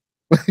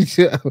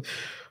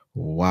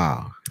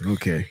 Wow.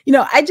 Okay. You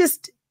know,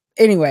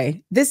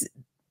 anyway, this.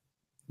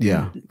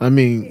 Yeah. I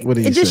mean, what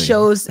do you It just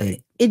shows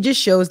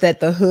that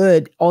the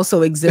hood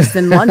also exists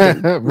in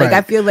London. Right. Like,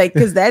 I feel like,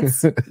 because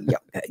that's,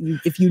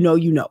 if you know,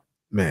 you know.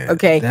 Man.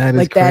 Okay. That is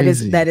like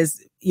crazy. that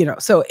is, you know.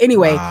 So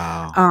anyway,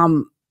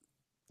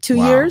 2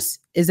 years,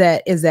 is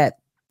that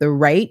the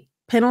right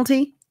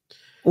penalty,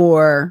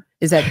 or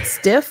is that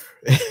stiff?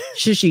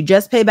 Should she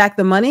just pay back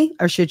the money,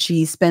 or should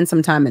she spend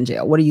some time in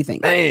jail? What do you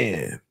think?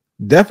 Man,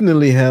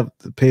 definitely have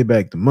to pay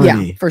back the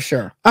money. Yeah, for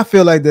sure. I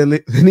feel like there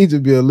needs to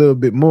be a little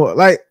bit more.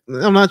 Like,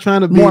 I'm not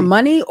trying to be more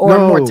money or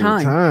more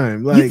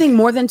time. Like, you think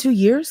more than 2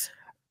 years?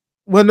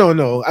 Well,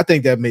 no. I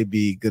think that may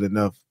be good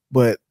enough,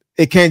 but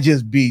it can't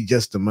just be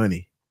just the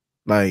money.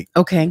 Like,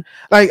 okay,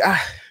 like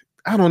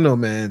I don't know,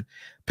 man.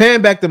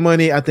 Paying back the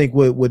money, I think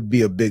would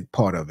be a big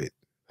part of it.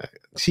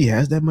 She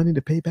has that money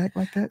to pay back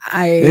like that.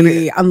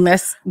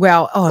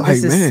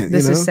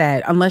 This is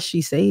sad. Unless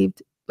she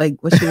saved, like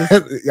what she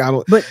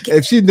was. But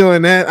if she's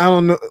doing that, I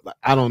don't know.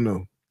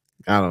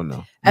 I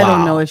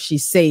don't know if she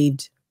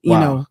saved, you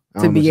know,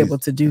 to be able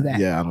to do that.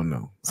 Yeah, I don't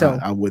know. So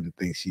I wouldn't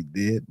think she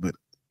did, but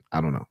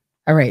I don't know.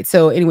 All right.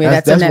 So anyway,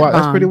 that's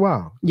pretty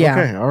wild. Yeah.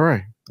 Okay. All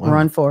right. Wow.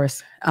 Run for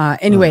us.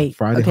 Anyway,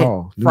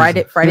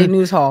 Friday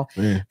News Hall.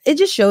 Man. It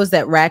just shows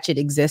that ratchet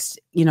exists,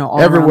 you know,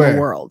 all everywhere around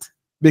the world.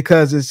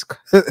 Because it's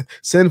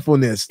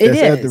sinfulness that's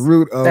at the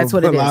root of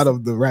a lot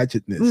of the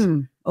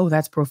ratchetness. Oh,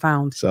 that's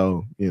profound.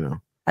 So, you know.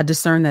 I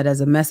discern that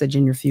as a message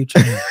in your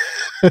future.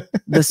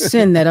 the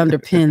sin that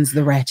underpins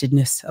the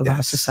ratchetness of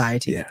our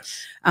society.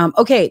 Yes.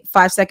 Okay,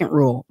 5-second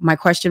rule. My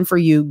question for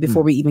you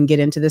before we even get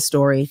into this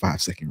story.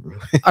 5-second rule.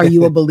 Are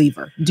you a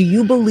believer? Do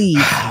you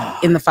believe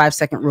in the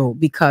 5-second rule?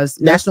 Because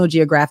National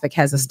Geographic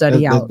has a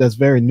study out. That's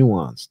very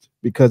nuanced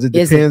because it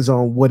depends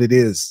on what it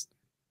is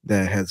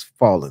that has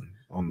fallen.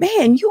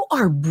 Man, you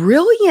are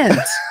brilliant.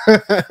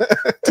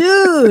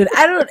 Dude,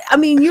 I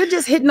mean, you're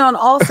just hitting on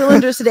all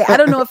cylinders today. I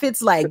don't know if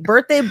it's like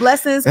birthday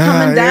blessings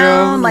coming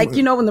down, like,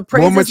 you know, when the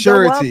praises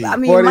go up. I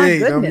mean, my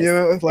goodness, you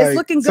know, it's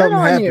looking good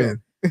on you.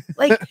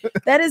 Like,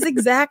 that is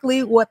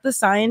exactly what the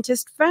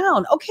scientist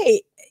found.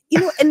 Okay,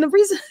 you know, and the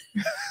reason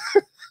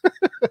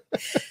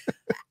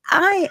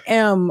I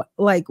am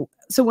like,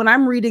 so when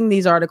I'm reading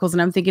these articles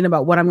and I'm thinking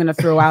about what I'm going to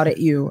throw out at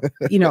you,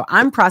 you know,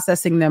 I'm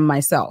processing them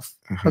myself.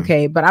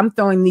 Okay. But I'm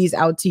throwing these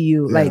out to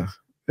you like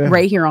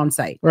right here on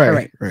site.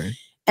 Right.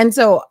 And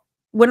so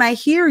when I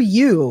hear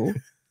you,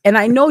 and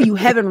I know you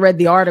haven't read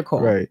the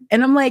article,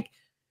 and I'm like,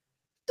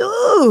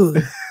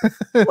 dude,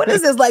 what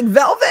is this, like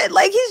velvet?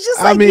 Like, he's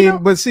just like, I mean, you know,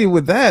 but see,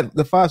 with that,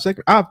 the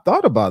 5-second, I've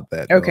thought about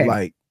that. Okay. Though.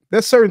 Like,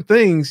 there's certain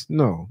things,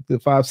 no, the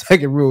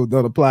 5-second rule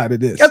don't apply to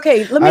this.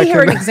 Okay, let me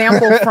hear an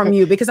example from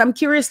you because I'm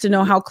curious to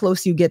know how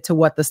close you get to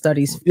what the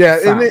studies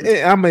found.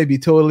 And I may be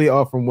totally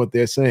off from what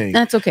they're saying.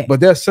 That's okay.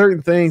 But there's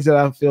certain things that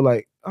I feel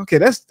like, okay,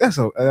 that's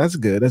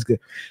good. That's good.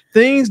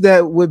 Things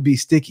that would be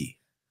sticky.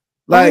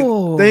 Like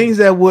things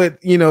that would,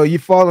 you know, you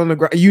fall on the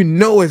ground, you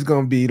know it's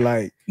gonna be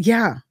like do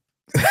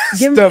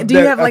you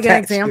have like an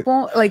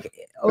example? Like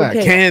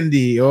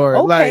candy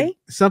or like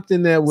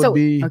something that would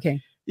be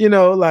you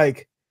know,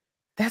 like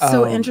that's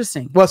so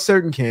interesting. Well,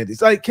 certain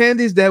candies, like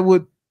candies that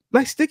would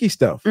like sticky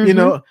stuff, you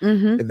know,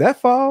 if that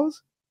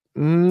falls,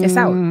 it's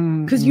out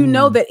because you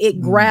know that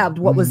it grabbed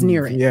what was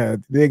near it. Yeah,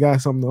 they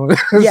got something on it.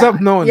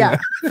 Something on there.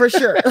 For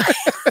sure.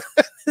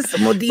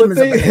 Some more demons.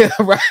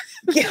 Right.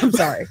 Yeah, I'm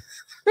sorry.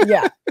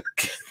 Yeah.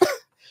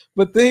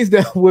 But things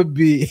that would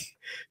be,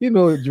 you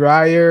know,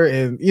 drier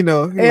and, you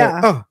know,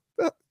 like,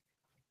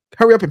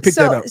 hurry up and pick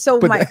that up. So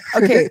my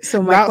question.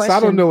 So I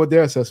don't know what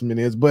their assessment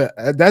is, but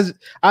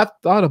I've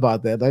thought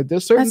about that. Like,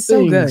 there's certain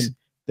things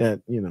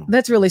that, you know.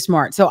 That's really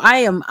smart. So I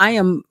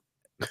am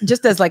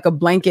just as like a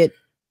blanket.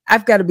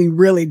 I've got to be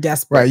really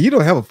desperate. Right. You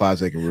don't have a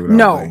 5-second rule.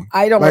 No,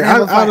 I don't like,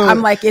 have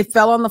I'm like, it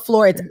fell on the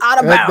floor. It's out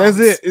of bounds.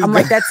 That's it. I'm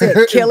like, that's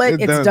it. Kill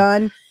it. It's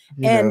done.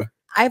 And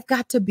I've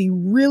got to be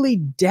really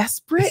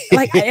desperate.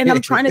 Like, and I'm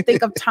trying to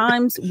think of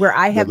times where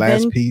I have been.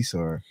 Last piece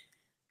or.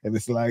 And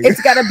it's like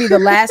it's got to be the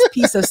last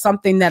piece of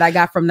something that I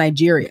got from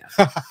Nigeria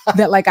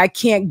that like I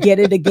can't get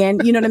it again.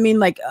 You know what I mean?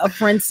 Like a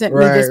friend sent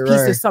me this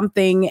piece of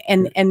something,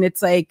 and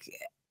it's like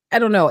I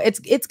don't know.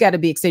 It's got to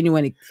be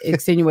extenuating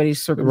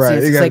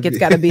circumstances. It's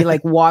got to be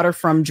like water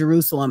from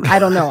Jerusalem. I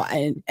don't know.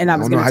 And I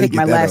was going to take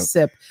my last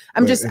sip.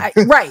 I'm just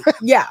right.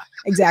 Yeah,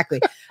 exactly.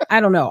 I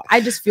don't know.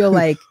 I just feel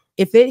like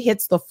if it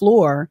hits the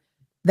floor,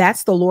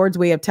 that's the Lord's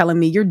way of telling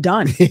me you're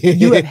done.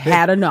 You have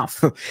had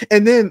enough.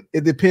 And then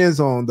it depends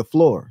on the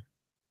floor.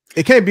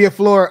 It can't be a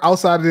floor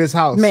outside of this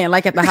house. Man,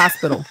 like at the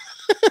hospital.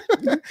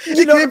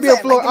 It can't be a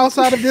floor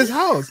outside of this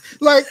house.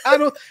 Like, I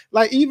don't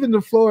like even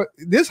the floor,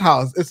 this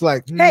house, it's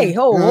like, hey,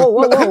 whoa,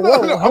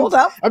 hold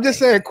up. I'm just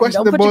saying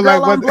questionable. Don't put your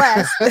girl on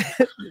blast.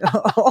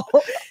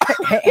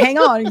 Hang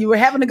on. You were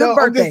having a good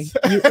birthday.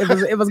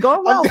 It was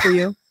going well for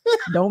you.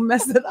 Don't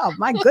mess it up.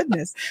 My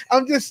goodness.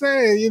 I'm just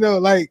saying, you know,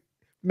 like,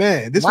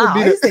 man, this would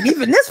be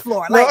even this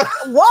floor. Like,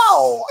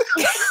 whoa.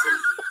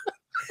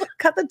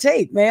 Cut the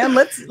tape, man.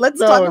 Let's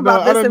talk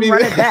about this and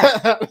run it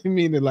back. I don't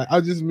mean it like I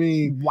just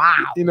mean wow.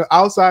 You know,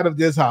 outside of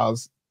this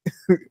house,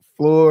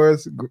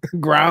 floors,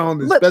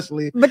 ground,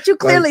 especially. But you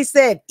clearly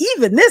said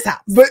even this house.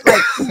 But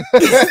like,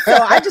 so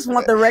I just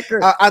want the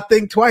record. I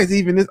think twice.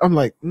 Even this, I'm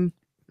like, all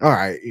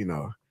right, you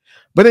know.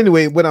 But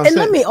anyway, what I'm saying.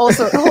 Let me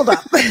also hold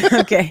up.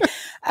 Okay.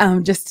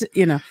 Just,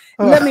 you know,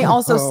 let me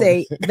also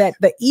say that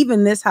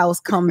even this house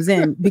comes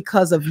in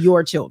because of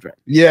your children.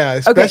 Yeah,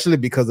 especially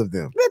because of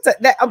them.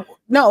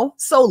 No,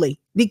 solely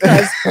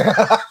because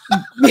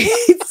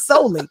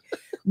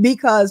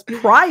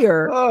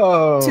prior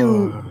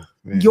to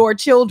your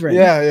children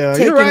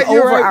taking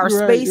over our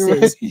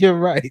spaces, you're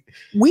right.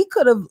 We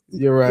could have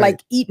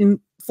like eaten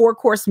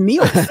 4-course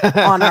meals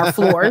on our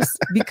floors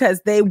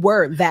because they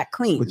were that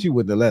clean. But you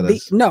wouldn't have let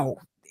us. No,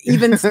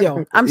 even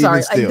still. I'm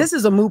sorry. Like, this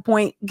is a moot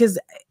point because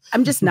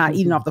I'm just not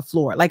eating off the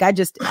floor. Like I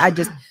just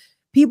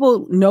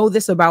people know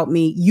this about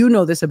me. You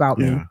know this about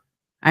me.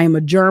 I am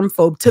a germ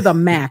phobe to the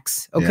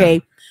max.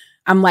 Okay.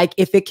 I'm like,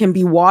 if it can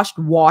be washed,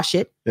 wash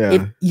it.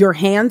 If your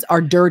hands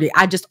are dirty,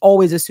 I just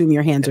always assume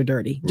your hands are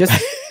dirty.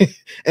 Just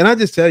and I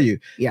just tell you,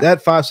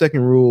 that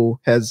 5-second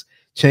rule has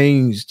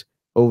changed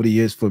over the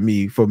years for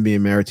me from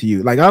being married to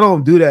you. Like, I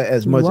don't do that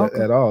as much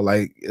at all.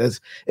 Like,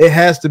 it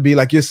has to be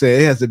like you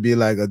said, it has to be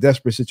like a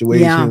desperate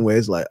situation where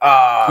it's like,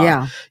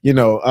 you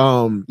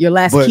know, your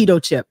last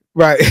keto chip.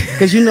 Right.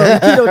 Because you know the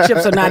keto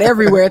chips are not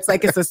everywhere. It's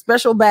like it's a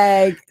special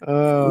bag.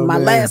 My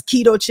last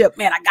keto chip,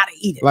 man, I gotta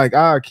eat it. Like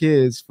our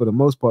kids, for the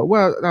most part,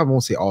 well, I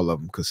won't say all of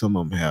them because some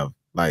of them have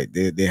like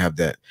they have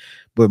that,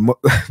 but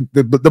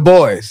the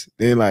boys,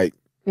 they're like,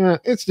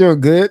 It's still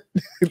good.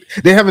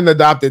 They haven't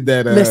adopted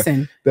that.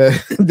 Listen,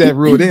 that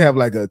rule. They have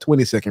like a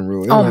 20-second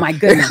rule. Oh my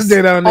goodness!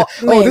 They're down there.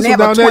 Man, they have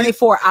a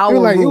 24-hour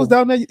rule. Like, it was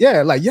down there.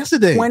 Yeah, like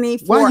yesterday.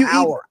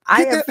 24-hour.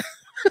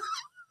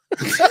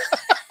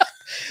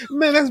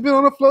 Man, that's been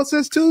on the floor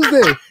since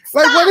Tuesday. Like,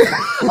 what?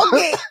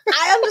 Okay,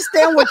 I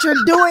understand what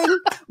you're doing,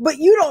 but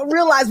you don't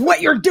realize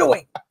what you're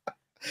doing.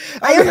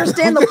 I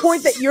understand the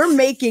point that you're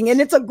making,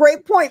 and it's a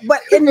great point.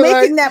 But in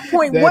making that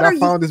point, Dad, what are I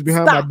found this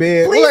behind my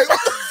bed. Please. Like,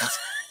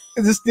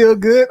 is it still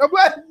good? I'm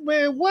like,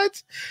 man,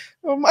 what?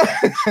 Oh my.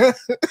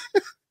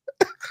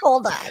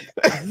 Hold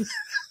on.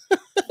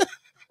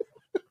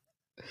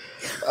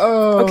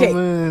 Oh, okay,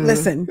 man.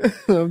 Listen.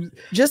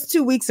 Just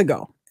 2 weeks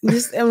ago,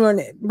 I'm going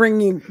to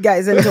bring you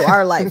guys into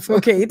our life.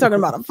 Okay, you're talking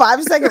about a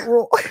 5-second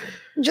rule.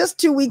 Just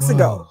 2 weeks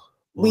ago,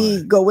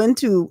 we go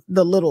into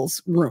the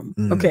little's room.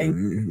 Okay,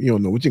 you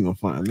don't know what you're gonna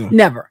find. No.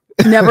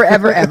 Never,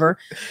 ever, ever.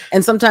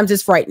 And sometimes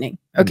it's frightening.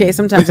 Okay,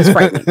 sometimes it's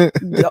frightening.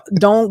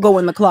 Don't go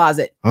in the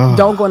closet.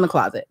 Don't go in the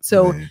closet.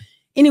 So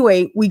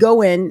anyway, we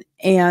go in,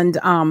 and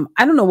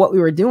I don't know what we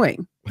were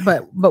doing,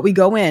 but we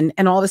go in,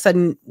 and all of a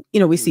sudden,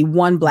 we see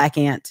one black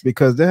ant.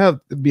 Because there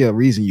have to be a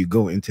reason you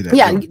go into that.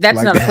 Yeah, room. that's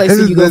like not a place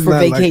that you go for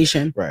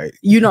vacation. Right.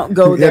 You don't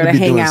go there to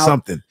hang out.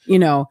 Something.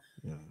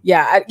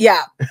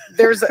 Yeah.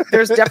 There's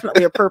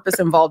definitely a purpose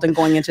involved in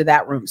going into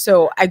that room.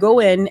 So I go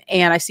in,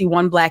 and I see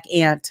one black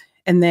ant,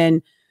 and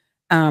then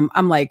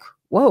I'm like,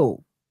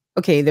 whoa,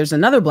 okay, there's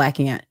another black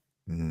ant.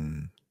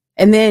 And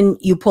then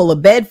you pull a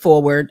bed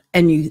forward,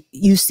 and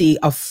you see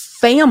a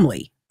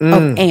family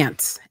of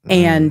ants.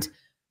 And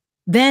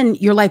then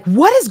you're like,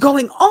 what is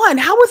going on?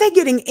 How are they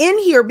getting in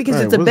here?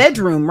 Because it's a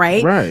bedroom,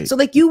 right? Right. So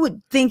like, you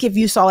would think if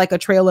you saw like a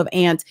trail of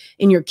ants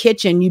in your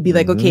kitchen, you'd be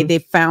like, okay, they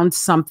found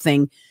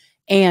something.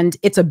 And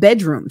it's a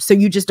bedroom. So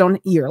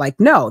you're like,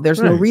 no,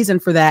 there's no reason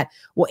for that.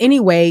 Well,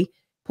 anyway,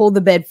 pull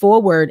the bed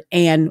forward,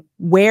 and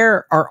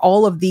where are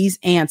all of these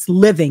ants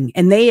living?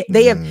 And they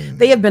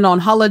have been on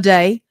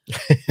holiday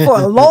for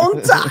a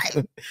long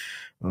time.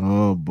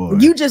 Oh boy.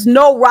 You just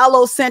know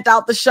Rollo sent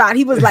out the shot.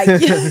 He was like,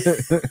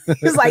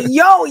 he's like,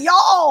 yo,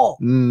 y'all.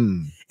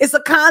 It's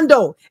a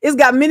condo. It's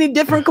got many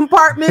different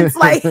compartments.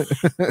 Like,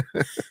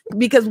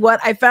 because what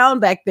I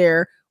found back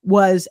there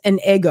was an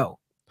Eggo.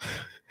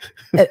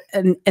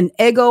 An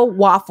Eggo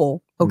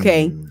waffle,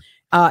 okay?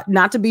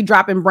 Not to be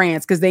dropping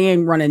brands, because they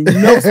ain't running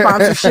no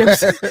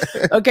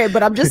sponsorships. Okay,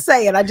 but I'm just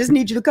saying, I just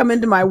need you to come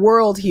into my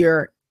world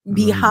here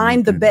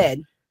behind the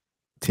bed.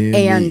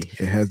 Timmy. And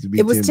it has to be.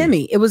 It was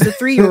Timmy. It was a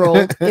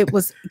 3-year-old. It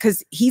was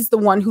because he's the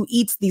one who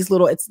eats these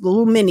little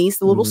minis,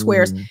 the little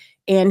squares.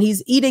 And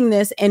he's eating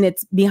this, and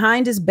it's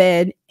behind his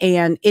bed,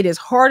 and it is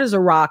hard as a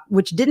rock,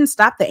 which didn't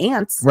stop the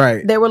ants.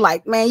 Right. They were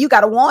like, man, you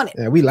got to want it.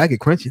 Yeah, we like it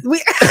crunchy.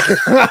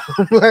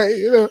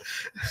 Like,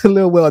 a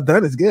little well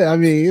done is good. I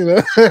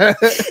mean,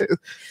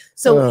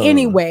 So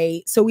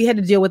anyway, so we had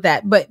to deal with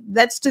that. But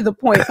that's to the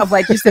point of,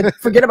 like you said,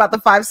 forget about the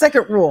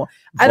 5-second rule.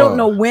 I don't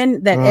know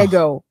when that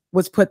Eggo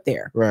was put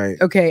there. Right.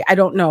 Okay. I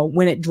don't know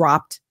when it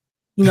dropped.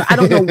 I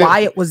don't know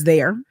why it was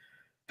there.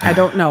 I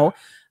don't know.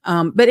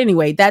 But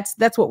anyway, that's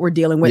what we're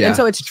dealing with. And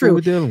so it's true.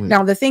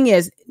 Now, the thing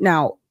is,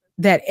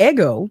 that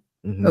Eggo,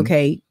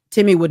 okay,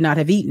 Timmy would not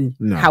have eaten.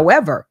 No.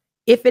 However,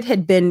 if it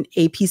had been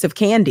a piece of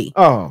candy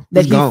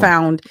that he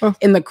found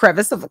in the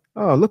crevice of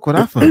look what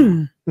I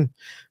found.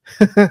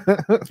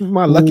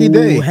 My lucky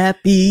day.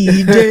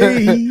 Happy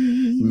day.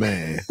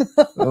 Man.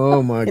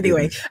 Oh my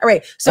Anyway, goodness. all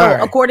right.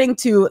 So according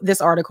to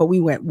this article, we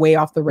went way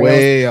off the rails.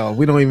 Way off.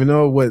 We don't even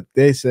know what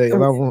they say.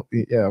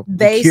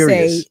 They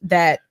say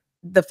that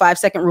the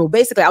 5-second rule,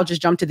 basically, I'll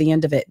just jump to the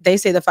end of it. They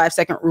say the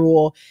 5-second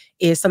rule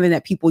is something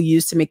that people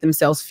use to make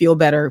themselves feel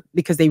better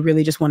because they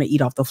really just want to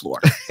eat off the floor.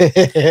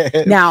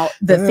 Now,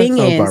 the thing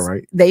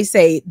is, they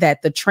say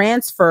that the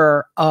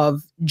transfer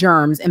of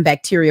germs and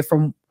bacteria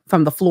from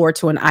the floor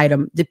to an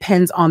item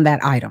depends on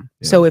that item.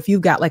 Yeah. So if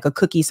you've got like a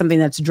cookie, something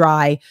that's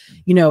dry,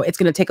 it's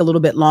going to take a little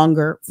bit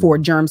longer for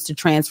germs to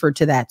transfer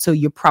to that. So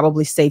you're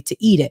probably safe to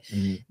eat it.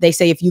 They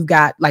say if you've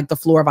got like the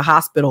floor of a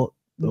hospital,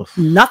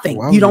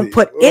 nothing. You don't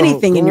put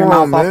anything in your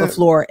mouth off the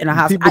floor in a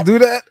hospital. People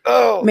do that?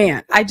 Oh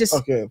man, I just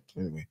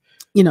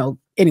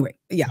anyway,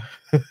 yeah.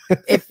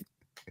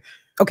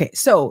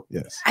 So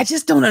I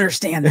just don't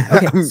understand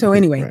that. Okay, so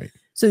anyway,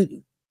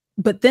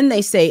 but then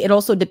they say it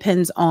also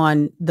depends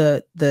on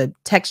the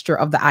texture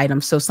of the item.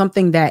 So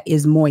something that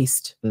is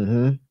moist,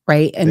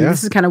 right? And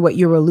this is kind of what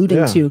you're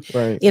alluding to.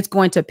 Right. It's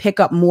going to pick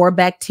up more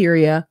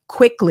bacteria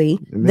quickly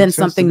than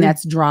something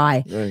that's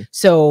dry. Right.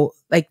 So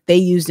like they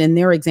used in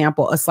their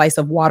example, a slice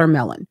of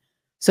watermelon.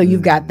 So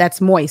you've got,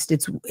 that's moist.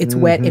 It's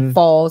wet. It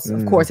falls.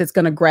 Of course, it's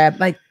going to grab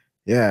like.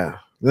 Yeah.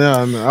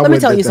 No, let me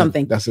tell you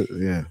something. That's it.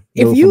 Yeah.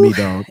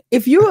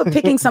 If you are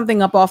picking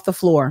something up off the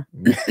floor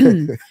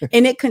and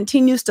it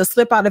continues to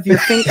slip out of your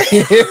finger.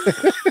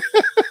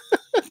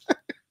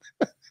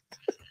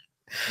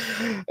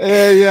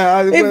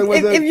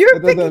 If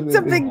you're picking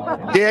something,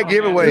 dead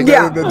giveaway.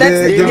 Yeah,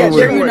 there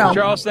you know.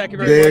 Charles, second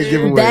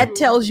that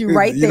tells you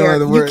right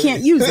there you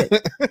can't use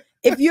it.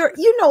 if you're,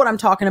 you know what I'm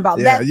talking about,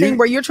 that thing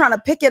where you're trying to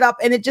pick it up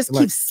and it just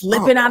keeps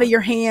slipping out of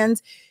your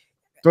hands.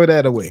 Throw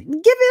that away.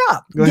 Give it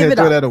up. Go ahead,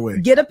 throw that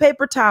away. Get a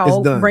paper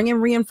towel, bring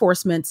in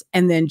reinforcements,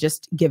 and then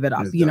just give it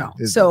up, you know.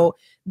 So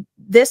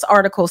this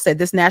article said,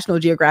 this National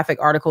Geographic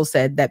article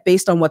said that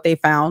based on what they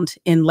found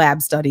in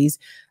lab studies,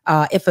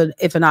 if an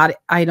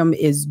item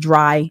is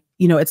dry,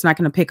 you know, it's not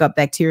going to pick up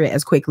bacteria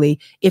as quickly.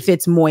 If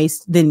it's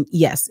moist, then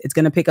yes, it's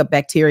going to pick up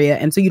bacteria.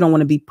 And so you don't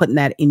want to be putting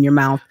that in your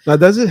mouth. Now,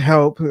 does it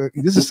help?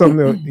 This is something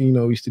that, you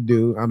know, we used to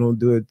do. I don't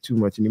do it too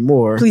much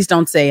anymore. Please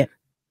don't say it.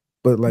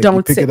 But like,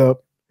 don't pick it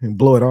up and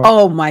blow it off.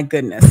 Oh my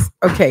goodness.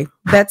 Okay.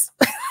 That's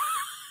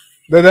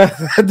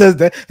does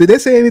that. Did they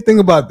say anything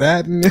about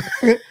that?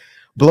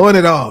 Blowing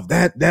it off.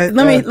 Let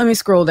me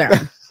scroll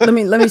down. let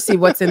me see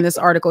what's in this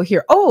article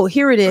here. Oh,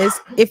 here it is.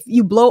 If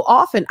you blow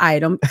off an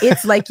item,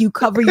 it's like you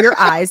cover your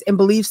eyes and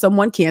believe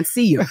someone can't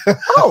see you.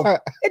 Oh,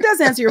 it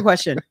does answer your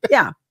question.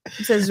 Yeah.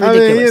 It says it's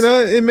ridiculous. I mean, you know,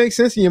 it makes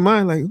sense in your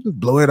mind. Like, just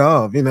blow it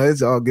off. You know,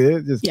 it's all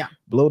good. Just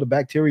blow the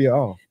bacteria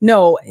off.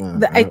 No,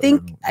 I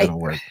think that'll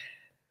work.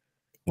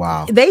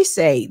 Wow. They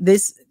say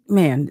this,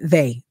 man,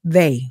 they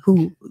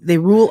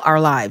rule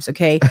our lives,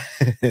 okay?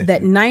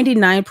 That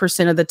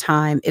 99% of the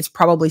time it's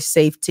probably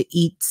safe to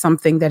eat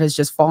something that has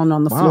just fallen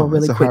on the floor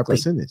really quickly. High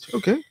percentage.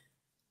 Okay.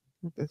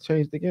 That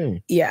changed the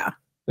game. Yeah.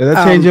 Did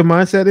that change your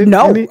mindset?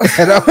 No.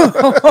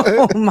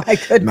 Oh my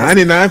goodness.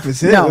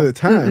 99% of the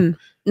time.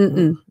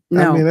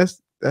 No. I mean,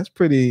 that's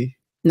pretty.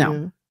 No.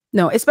 Yeah.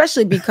 No,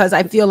 especially because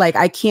I feel like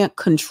I can't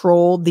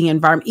control the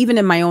environment. Even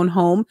in my own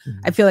home,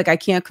 I feel like I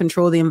can't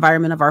control the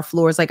environment of our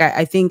floors. Like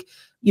I think,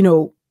 you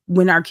know,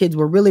 when our kids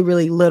were really,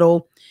 really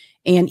little,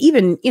 and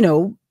even, you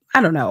know,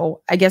 I don't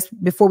know, I guess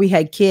before we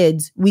had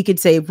kids, we could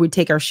say if we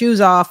take our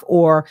shoes off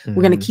or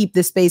we're going to keep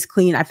this space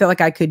clean, I feel like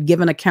I could give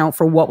an account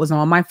for what was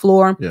on my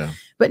floor. Yeah.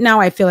 But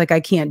now I feel like I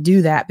can't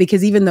do that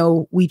because even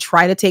though we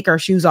try to take our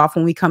shoes off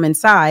when we come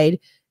inside,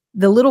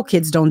 the little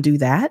kids don't do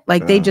that.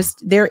 Like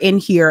they're in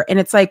here and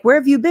it's like, where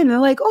have you been? And they're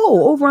like,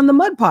 oh, over on the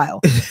mud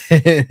pile.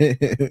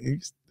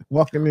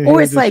 Walking in.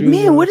 Or it's like,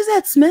 man, what does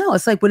that smell?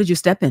 It's like, what did you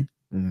step in?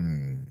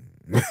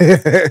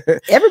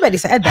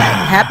 Everybody's had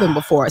that happen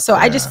before. So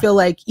I just feel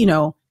like, you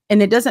know,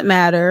 and it doesn't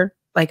matter.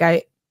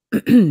 Like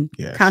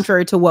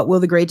contrary to what Will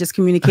the Great just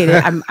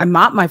communicated, I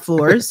mop my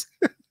floors.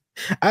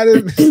 I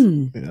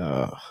didn't.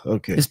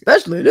 Okay.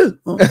 Especially this.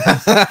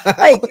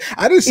 Like,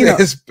 I didn't say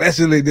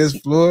especially this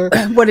floor.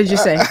 What did you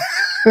say?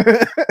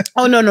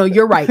 Oh no,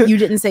 you're right. You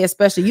didn't say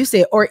especially. You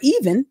said or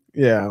even.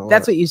 Yeah. Well,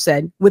 that's what you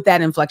said with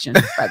that inflection,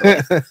 by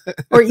the way.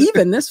 Or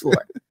even this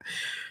floor.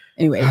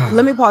 Anyway,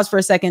 let me pause for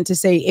a second to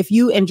say, if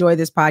you enjoy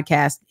this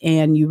podcast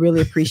and you really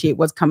appreciate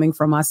what's coming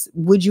from us,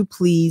 would you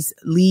please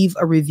leave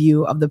a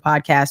review of the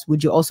podcast?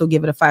 Would you also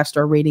give it a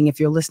 5-star rating if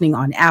you're listening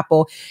on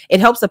Apple? It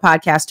helps the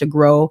podcast to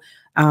grow.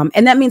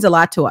 And that means a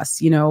lot to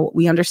us. You know,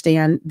 we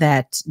understand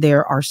that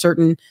there are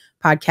certain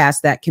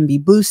podcasts that can be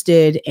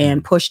boosted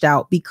and pushed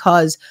out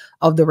because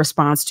of the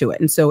response to it.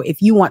 And so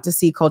if you want to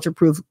see Culture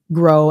Proof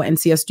grow and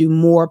see us do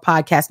more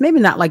podcasts, maybe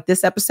not like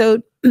this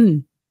episode,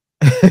 I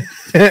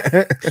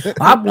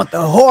want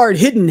the hard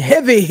hitting,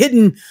 heavy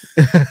hitting.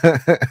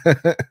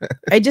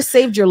 I just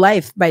saved your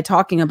life by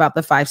talking about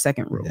the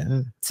 5-second rule.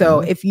 Yeah.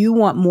 So if you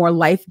want more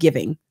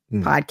life-giving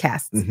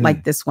podcasts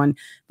like this one,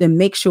 then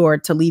make sure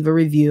to leave a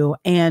review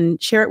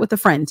and share it with a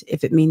friend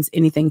if it means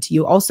anything to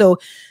you. Also,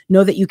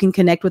 know that you can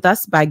connect with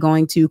us by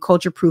going to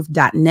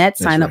cultureproof.net,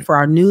 sign up for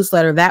our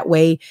newsletter. That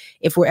way,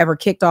 if we're ever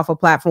kicked off a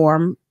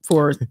platform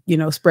for, you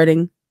know,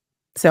 spreading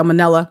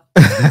salmonella,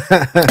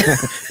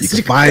 you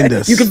can find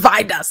us. You can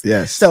find us.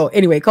 Yes. So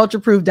anyway,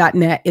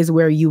 cultureproof.net is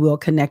where you will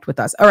connect with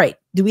us. All right.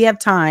 Do we have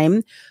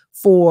time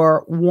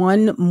for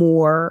one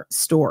more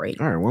story?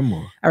 All right, one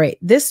more. All right.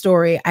 This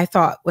story I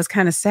thought was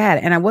kind of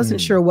sad and I wasn't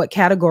sure what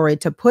category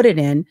to put it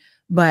in,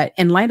 but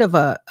in light of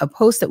a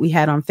post that we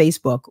had on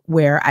Facebook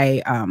where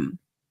I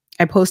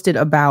posted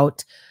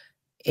about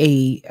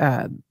a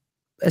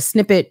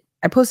snippet.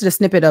 I posted a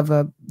snippet of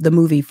the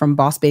movie from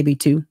Boss Baby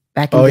 2,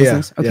 Back in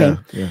Business. Yeah,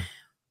 okay. Yeah.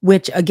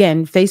 Which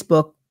again,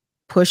 Facebook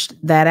pushed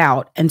that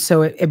out. And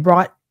so it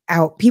brought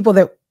out people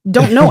that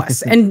don't know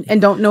us and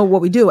don't know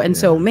what we do. And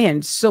so,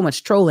 man, so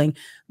much trolling,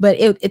 but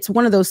it's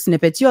one of those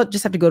snippets. You'll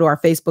just have to go to our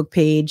Facebook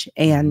page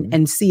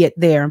and see it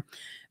there.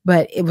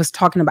 But it was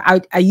talking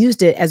about, I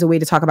used it as a way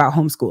to talk about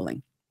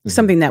homeschooling,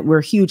 something that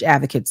we're huge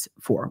advocates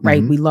for,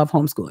 right? We love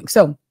homeschooling.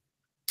 So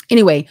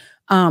anyway,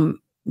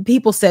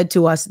 people said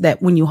to us that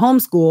when you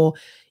homeschool,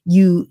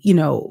 you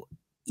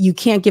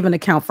can't give an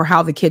account for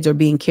how the kids are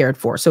being cared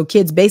for. So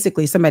kids,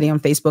 basically, somebody on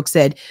Facebook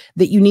said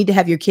that you need to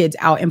have your kids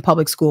out in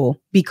public school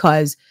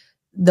because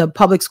the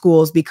public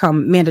schools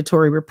become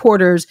mandatory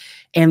reporters.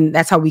 And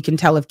that's how we can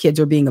tell if kids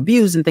are being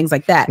abused and things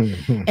like that.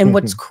 And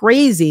what's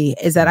crazy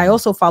is that I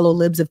also follow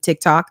Libs of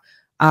TikTok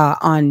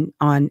on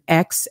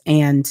X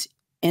and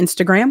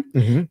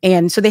Instagram.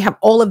 And so they have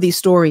all of these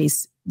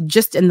stories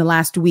just in the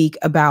last week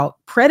about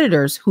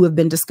predators who have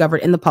been discovered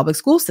in the public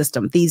school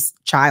system, these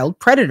child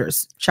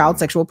predators, child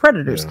sexual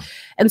predators.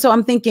 And so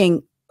I'm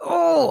thinking,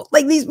 oh,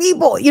 like these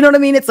people, you know what I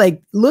mean? It's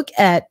like, look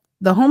at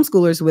the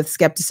homeschoolers with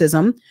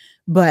skepticism,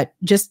 but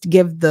just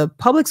give the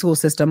public school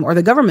system or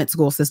the government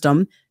school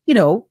system, you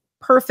know,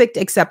 perfect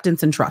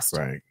acceptance and trust.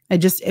 Right.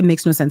 It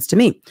makes no sense to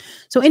me.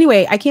 So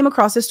anyway, I came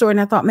across this story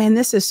and I thought, man,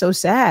 this is so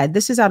sad.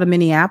 This is out of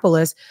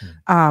Minneapolis.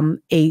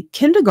 A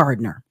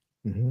kindergartner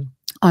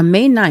on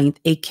May 9th,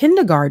 a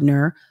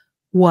kindergartner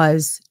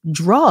was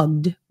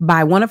drugged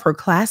by one of her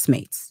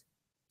classmates.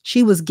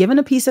 She was given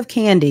a piece of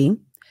candy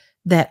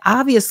that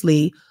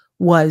obviously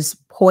was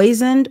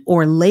poisoned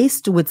or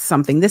laced with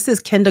something. This is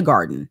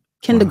kindergarten.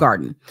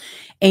 Wow.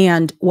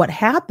 And what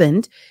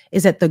happened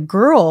is that the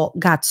girl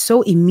got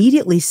so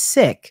immediately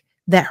sick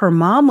that her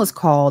mom was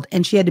called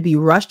and she had to be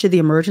rushed to the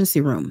emergency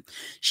room.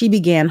 She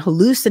began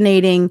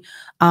hallucinating.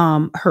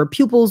 Her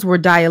pupils were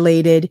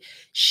dilated.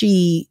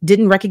 She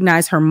didn't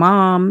recognize her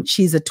mom.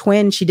 She's a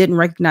twin. She didn't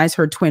recognize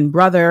her twin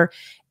brother.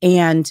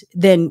 And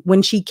then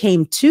when she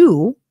came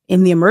to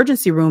in the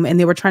emergency room and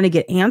they were trying to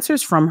get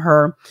answers from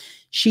her,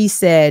 she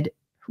said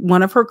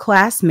one of her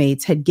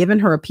classmates had given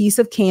her a piece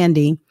of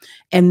candy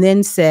and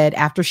then said,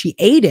 after she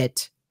ate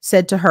it,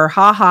 said to her,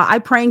 ha ha, I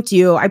pranked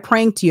you. I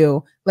pranked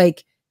you.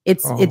 Like,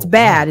 it's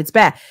bad. Wow. It's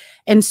bad.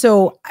 And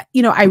so,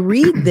 you know, I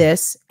read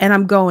this and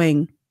I'm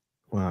going,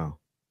 wow.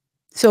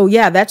 So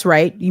yeah, that's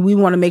right. We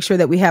want to make sure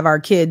that we have our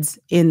kids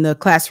in the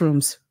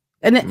classrooms.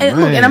 And look,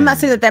 and I'm not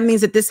saying that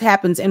means that this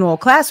happens in all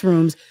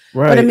classrooms,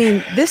 right. But I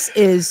mean, this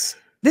is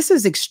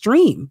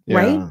extreme,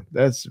 right?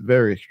 That's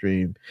very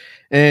extreme.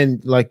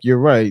 And like, you're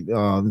right.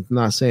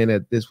 Not saying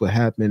that this will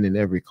happen in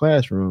every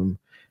classroom,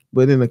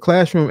 but in a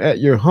classroom at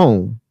your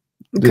home,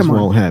 this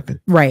won't happen.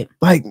 Right.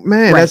 Like,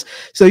 man, that's,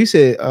 so you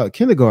said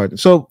kindergarten.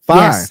 So 5.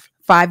 Yes.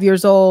 5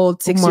 years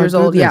old, 6 years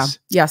old.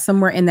 Yeah.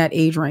 Somewhere in that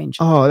age range.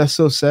 Oh, that's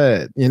so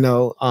sad, you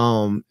know?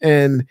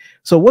 And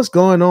so what's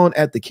going on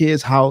at the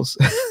kid's house?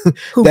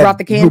 Who brought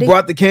the candy? Who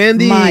brought the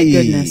candy? My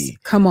goodness.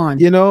 Come on.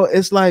 You know,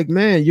 it's like,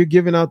 man, you're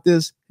giving out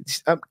this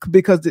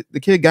because the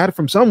kid got it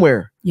from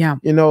somewhere. Yeah.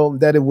 You know,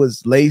 that it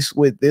was laced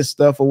with this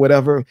stuff or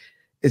whatever.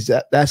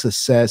 That's a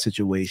sad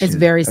situation. It's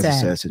very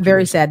sad.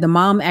 Very sad. The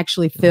mom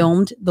actually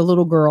filmed the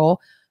little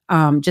girl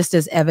just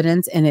as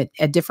evidence, and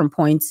at different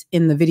points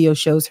in the video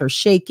shows her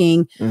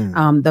shaking.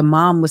 The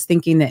mom was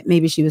thinking that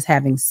maybe she was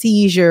having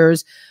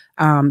seizures.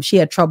 She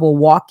had trouble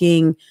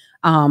walking.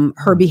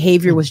 Her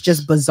behavior was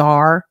just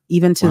bizarre,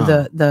 even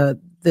to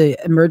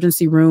the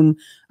emergency room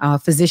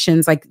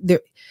physicians. Like,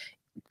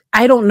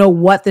 I don't know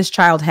what this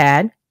child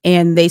had,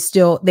 and they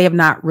have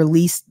not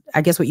released,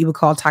 I guess, what you would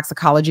call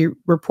toxicology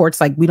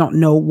reports. Like, we don't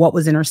know what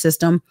was in her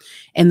system,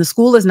 and the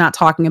school is not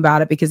talking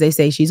about it because they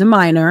say she's a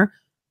minor.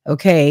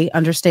 Okay,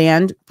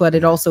 understand, but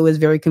it also is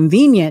very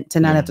convenient to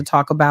not have to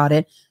talk about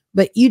it.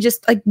 But you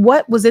just, like,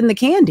 what was in the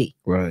candy?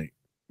 Right.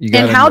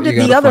 And how did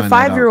the other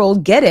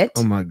 5-year-old get it?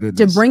 Oh my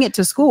goodness. To bring it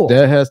to school?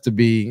 There has to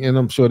be, and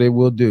I'm sure they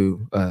will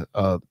do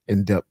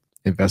in-depth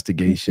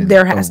investigation.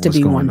 There has to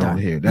be one done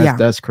here.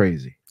 That's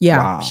crazy. Yeah.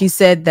 Wow. She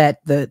said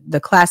that the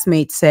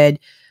classmate said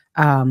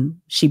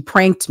she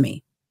pranked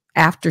me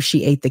after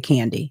she ate the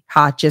candy.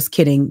 Ha, just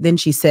kidding. Then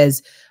she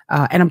says,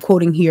 and I'm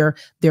quoting here,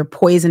 they're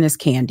poisonous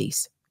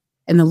candies.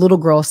 And the little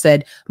girl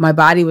said, my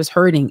body was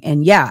hurting.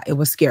 And yeah, it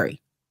was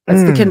scary.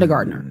 That's the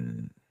kindergartner.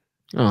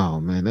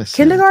 Oh, man. That's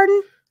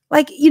kindergarten. Sad.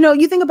 Like, you know,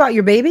 you think about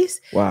your babies.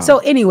 Wow. So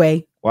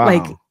anyway,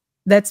 like,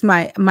 that's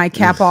my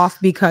cap off,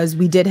 because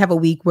we did have a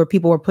week where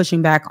people were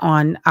pushing back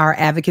on our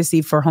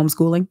advocacy for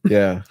homeschooling.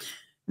 Yeah.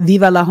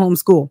 Viva la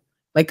homeschool.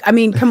 Like, I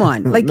mean, come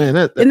on. Like, man,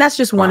 and that's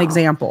just one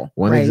example.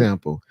 One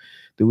example.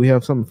 Do we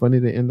have something funny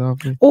to end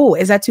off with? Oh,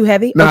 is that too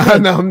heavy? No, okay.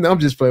 no, I'm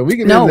just playing. We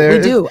can No, end there. we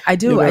do. I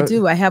do. You know, I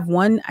do. I have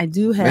one. I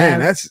do have.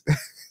 Man,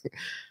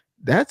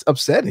 that's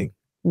upsetting.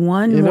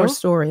 One more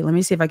story. Let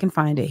me see if I can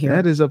find it here.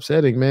 That is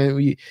upsetting, man.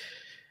 We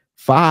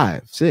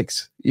 5,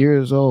 6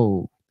 years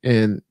old,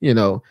 and you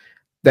know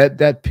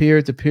that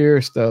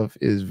peer-to-peer stuff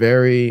is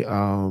very.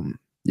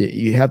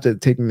 You have to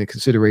take into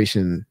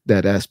consideration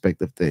that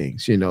aspect of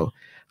things. You know,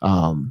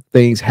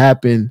 things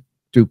happen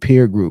through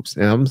peer groups.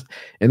 And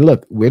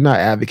look, we're not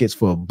advocates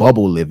for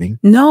bubble living.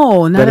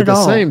 No, not at all.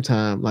 But at the same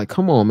time, like,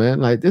 come on, man,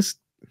 like this.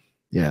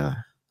 Yeah.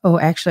 Oh,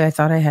 actually, I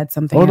thought I had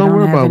something. Oh, don't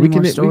worry about it.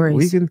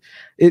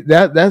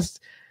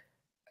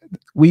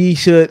 We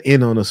should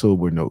end on a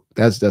sober note.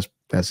 That's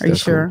Are you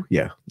sure? Cool.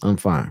 Yeah, I'm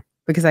fine.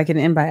 Because I can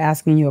end by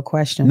asking you a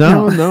question.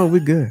 No, we're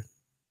good.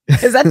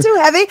 Is that too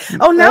heavy?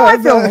 Oh, now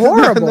I feel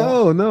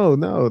horrible.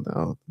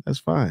 No. That's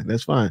fine.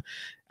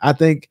 I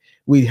think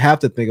we have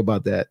to think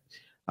about that.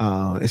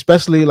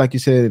 Especially, like you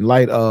said, in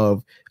light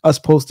of us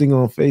posting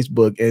on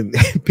Facebook and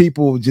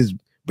people just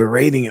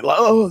berating it, like,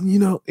 oh, you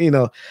know,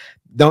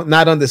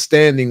 not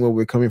understanding where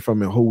we're coming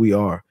from and who we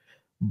are.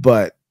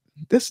 But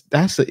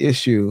that's an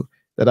issue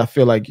that I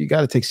feel like you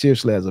got to take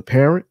seriously as a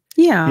parent.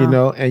 Yeah, you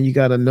know, and you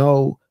got to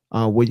know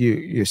where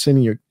you're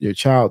sending your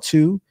child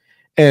to,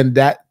 and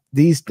that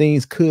these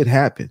things could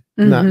happen.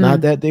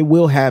 Not that they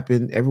will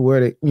happen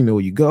everywhere that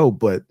you go,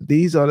 but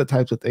these are the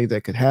types of things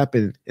that could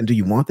happen. And do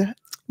you want that?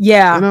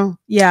 Yeah. You know?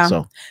 Yeah.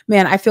 So,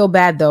 man, I feel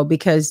bad though,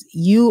 because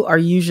you are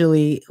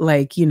usually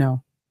like,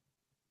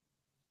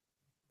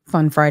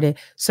 fun Friday.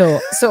 So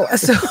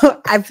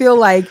I feel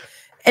like,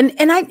 and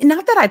I,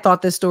 not that I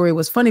thought this story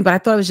was funny, but I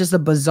thought it was just a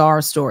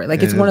bizarre story.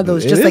 Like it's one of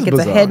those, just like it's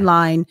bizarre. A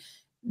headline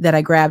that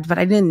I grabbed, but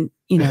I didn't,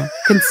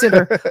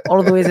 consider all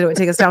of the ways that it would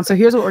take us down. So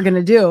here's what we're going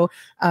to do.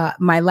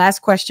 My last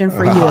question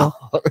for you.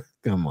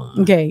 Come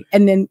on. Okay.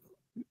 And then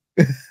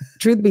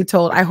truth be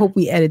told, I hope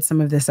we edit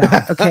some of this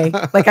out. Okay.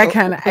 Like I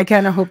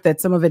kind of hope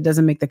that some of it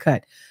doesn't make the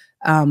cut.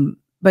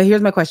 But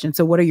here's my question.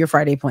 So what are your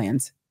Friday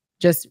plans?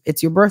 Just,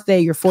 it's your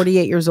birthday. You're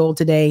 48 years old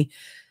today,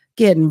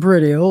 getting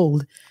pretty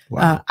old.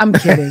 Wow. I'm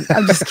kidding.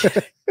 I'm just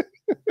kidding.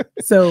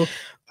 So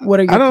what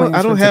are your plans?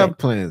 I don't have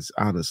plans,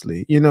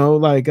 honestly.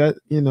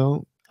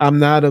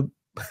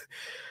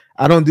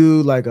 I don't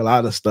do like a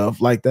lot of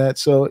stuff like that.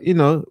 So,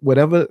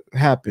 whatever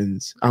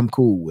happens, I'm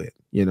cool with,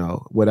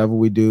 whatever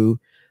we do,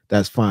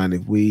 that's fine.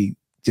 If we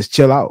just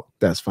chill out,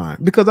 that's fine,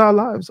 because our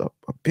lives are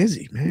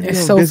busy, man.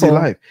 It's so busy full.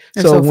 Life.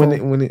 It's so so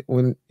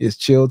when it's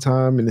chill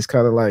time and it's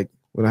kind of like,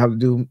 when I have to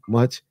do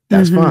much,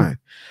 that's fine.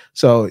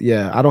 So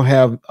yeah, I don't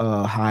have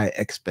high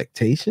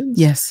expectations.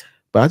 Yes.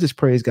 But I just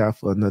praise God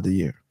for another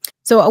year.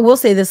 So I will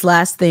say this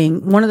last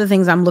thing. One of the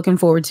things I'm looking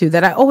forward to,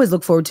 that I always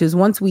look forward to, is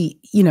once we,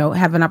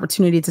 have an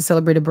opportunity to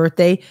celebrate a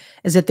birthday,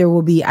 is that there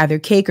will be either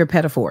cake or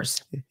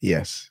pedophores.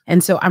 Yes.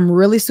 And so I'm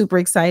really super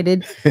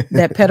excited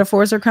that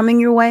pedophores are coming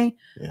your way.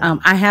 Yeah.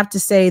 I have to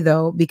say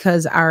though,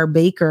 because our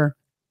baker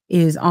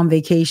is on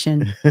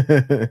vacation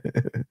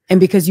and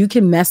because you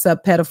can mess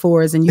up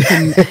pedophores and you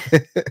can,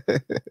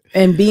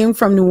 and being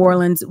from New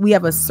Orleans, we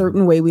have a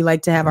certain way we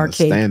like to have our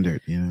cake.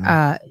 Standard,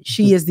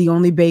 she is the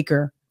only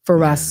baker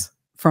for us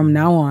from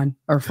now on,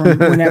 or from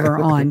whenever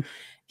on.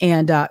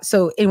 And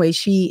so anyway,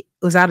 she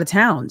was out of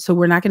town. So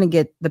we're not going to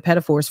get the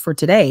pedophores for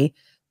today,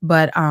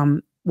 but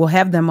we'll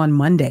have them on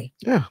Monday.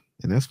 Yeah.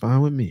 And that's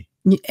fine with me.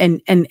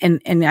 And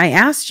I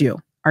asked you,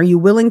 are you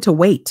willing to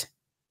wait?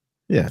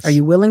 Yes. Are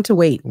you willing to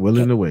wait?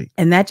 Willing to wait.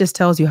 And that just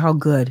tells you how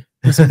good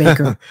this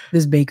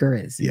baker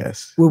is.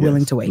 Yes. We're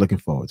willing to wait. Looking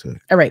forward to it.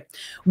 All right.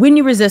 When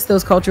you resist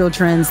those cultural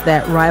trends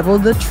that rival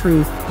the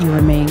truth, you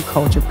remain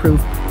culture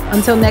proof.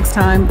 Until next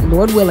time,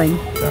 Lord willing.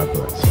 God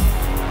bless.